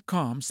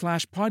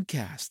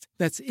Indeed.com/podcast.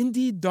 That's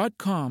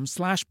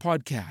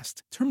Indeed.com/podcast.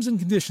 Terms and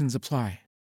conditions apply.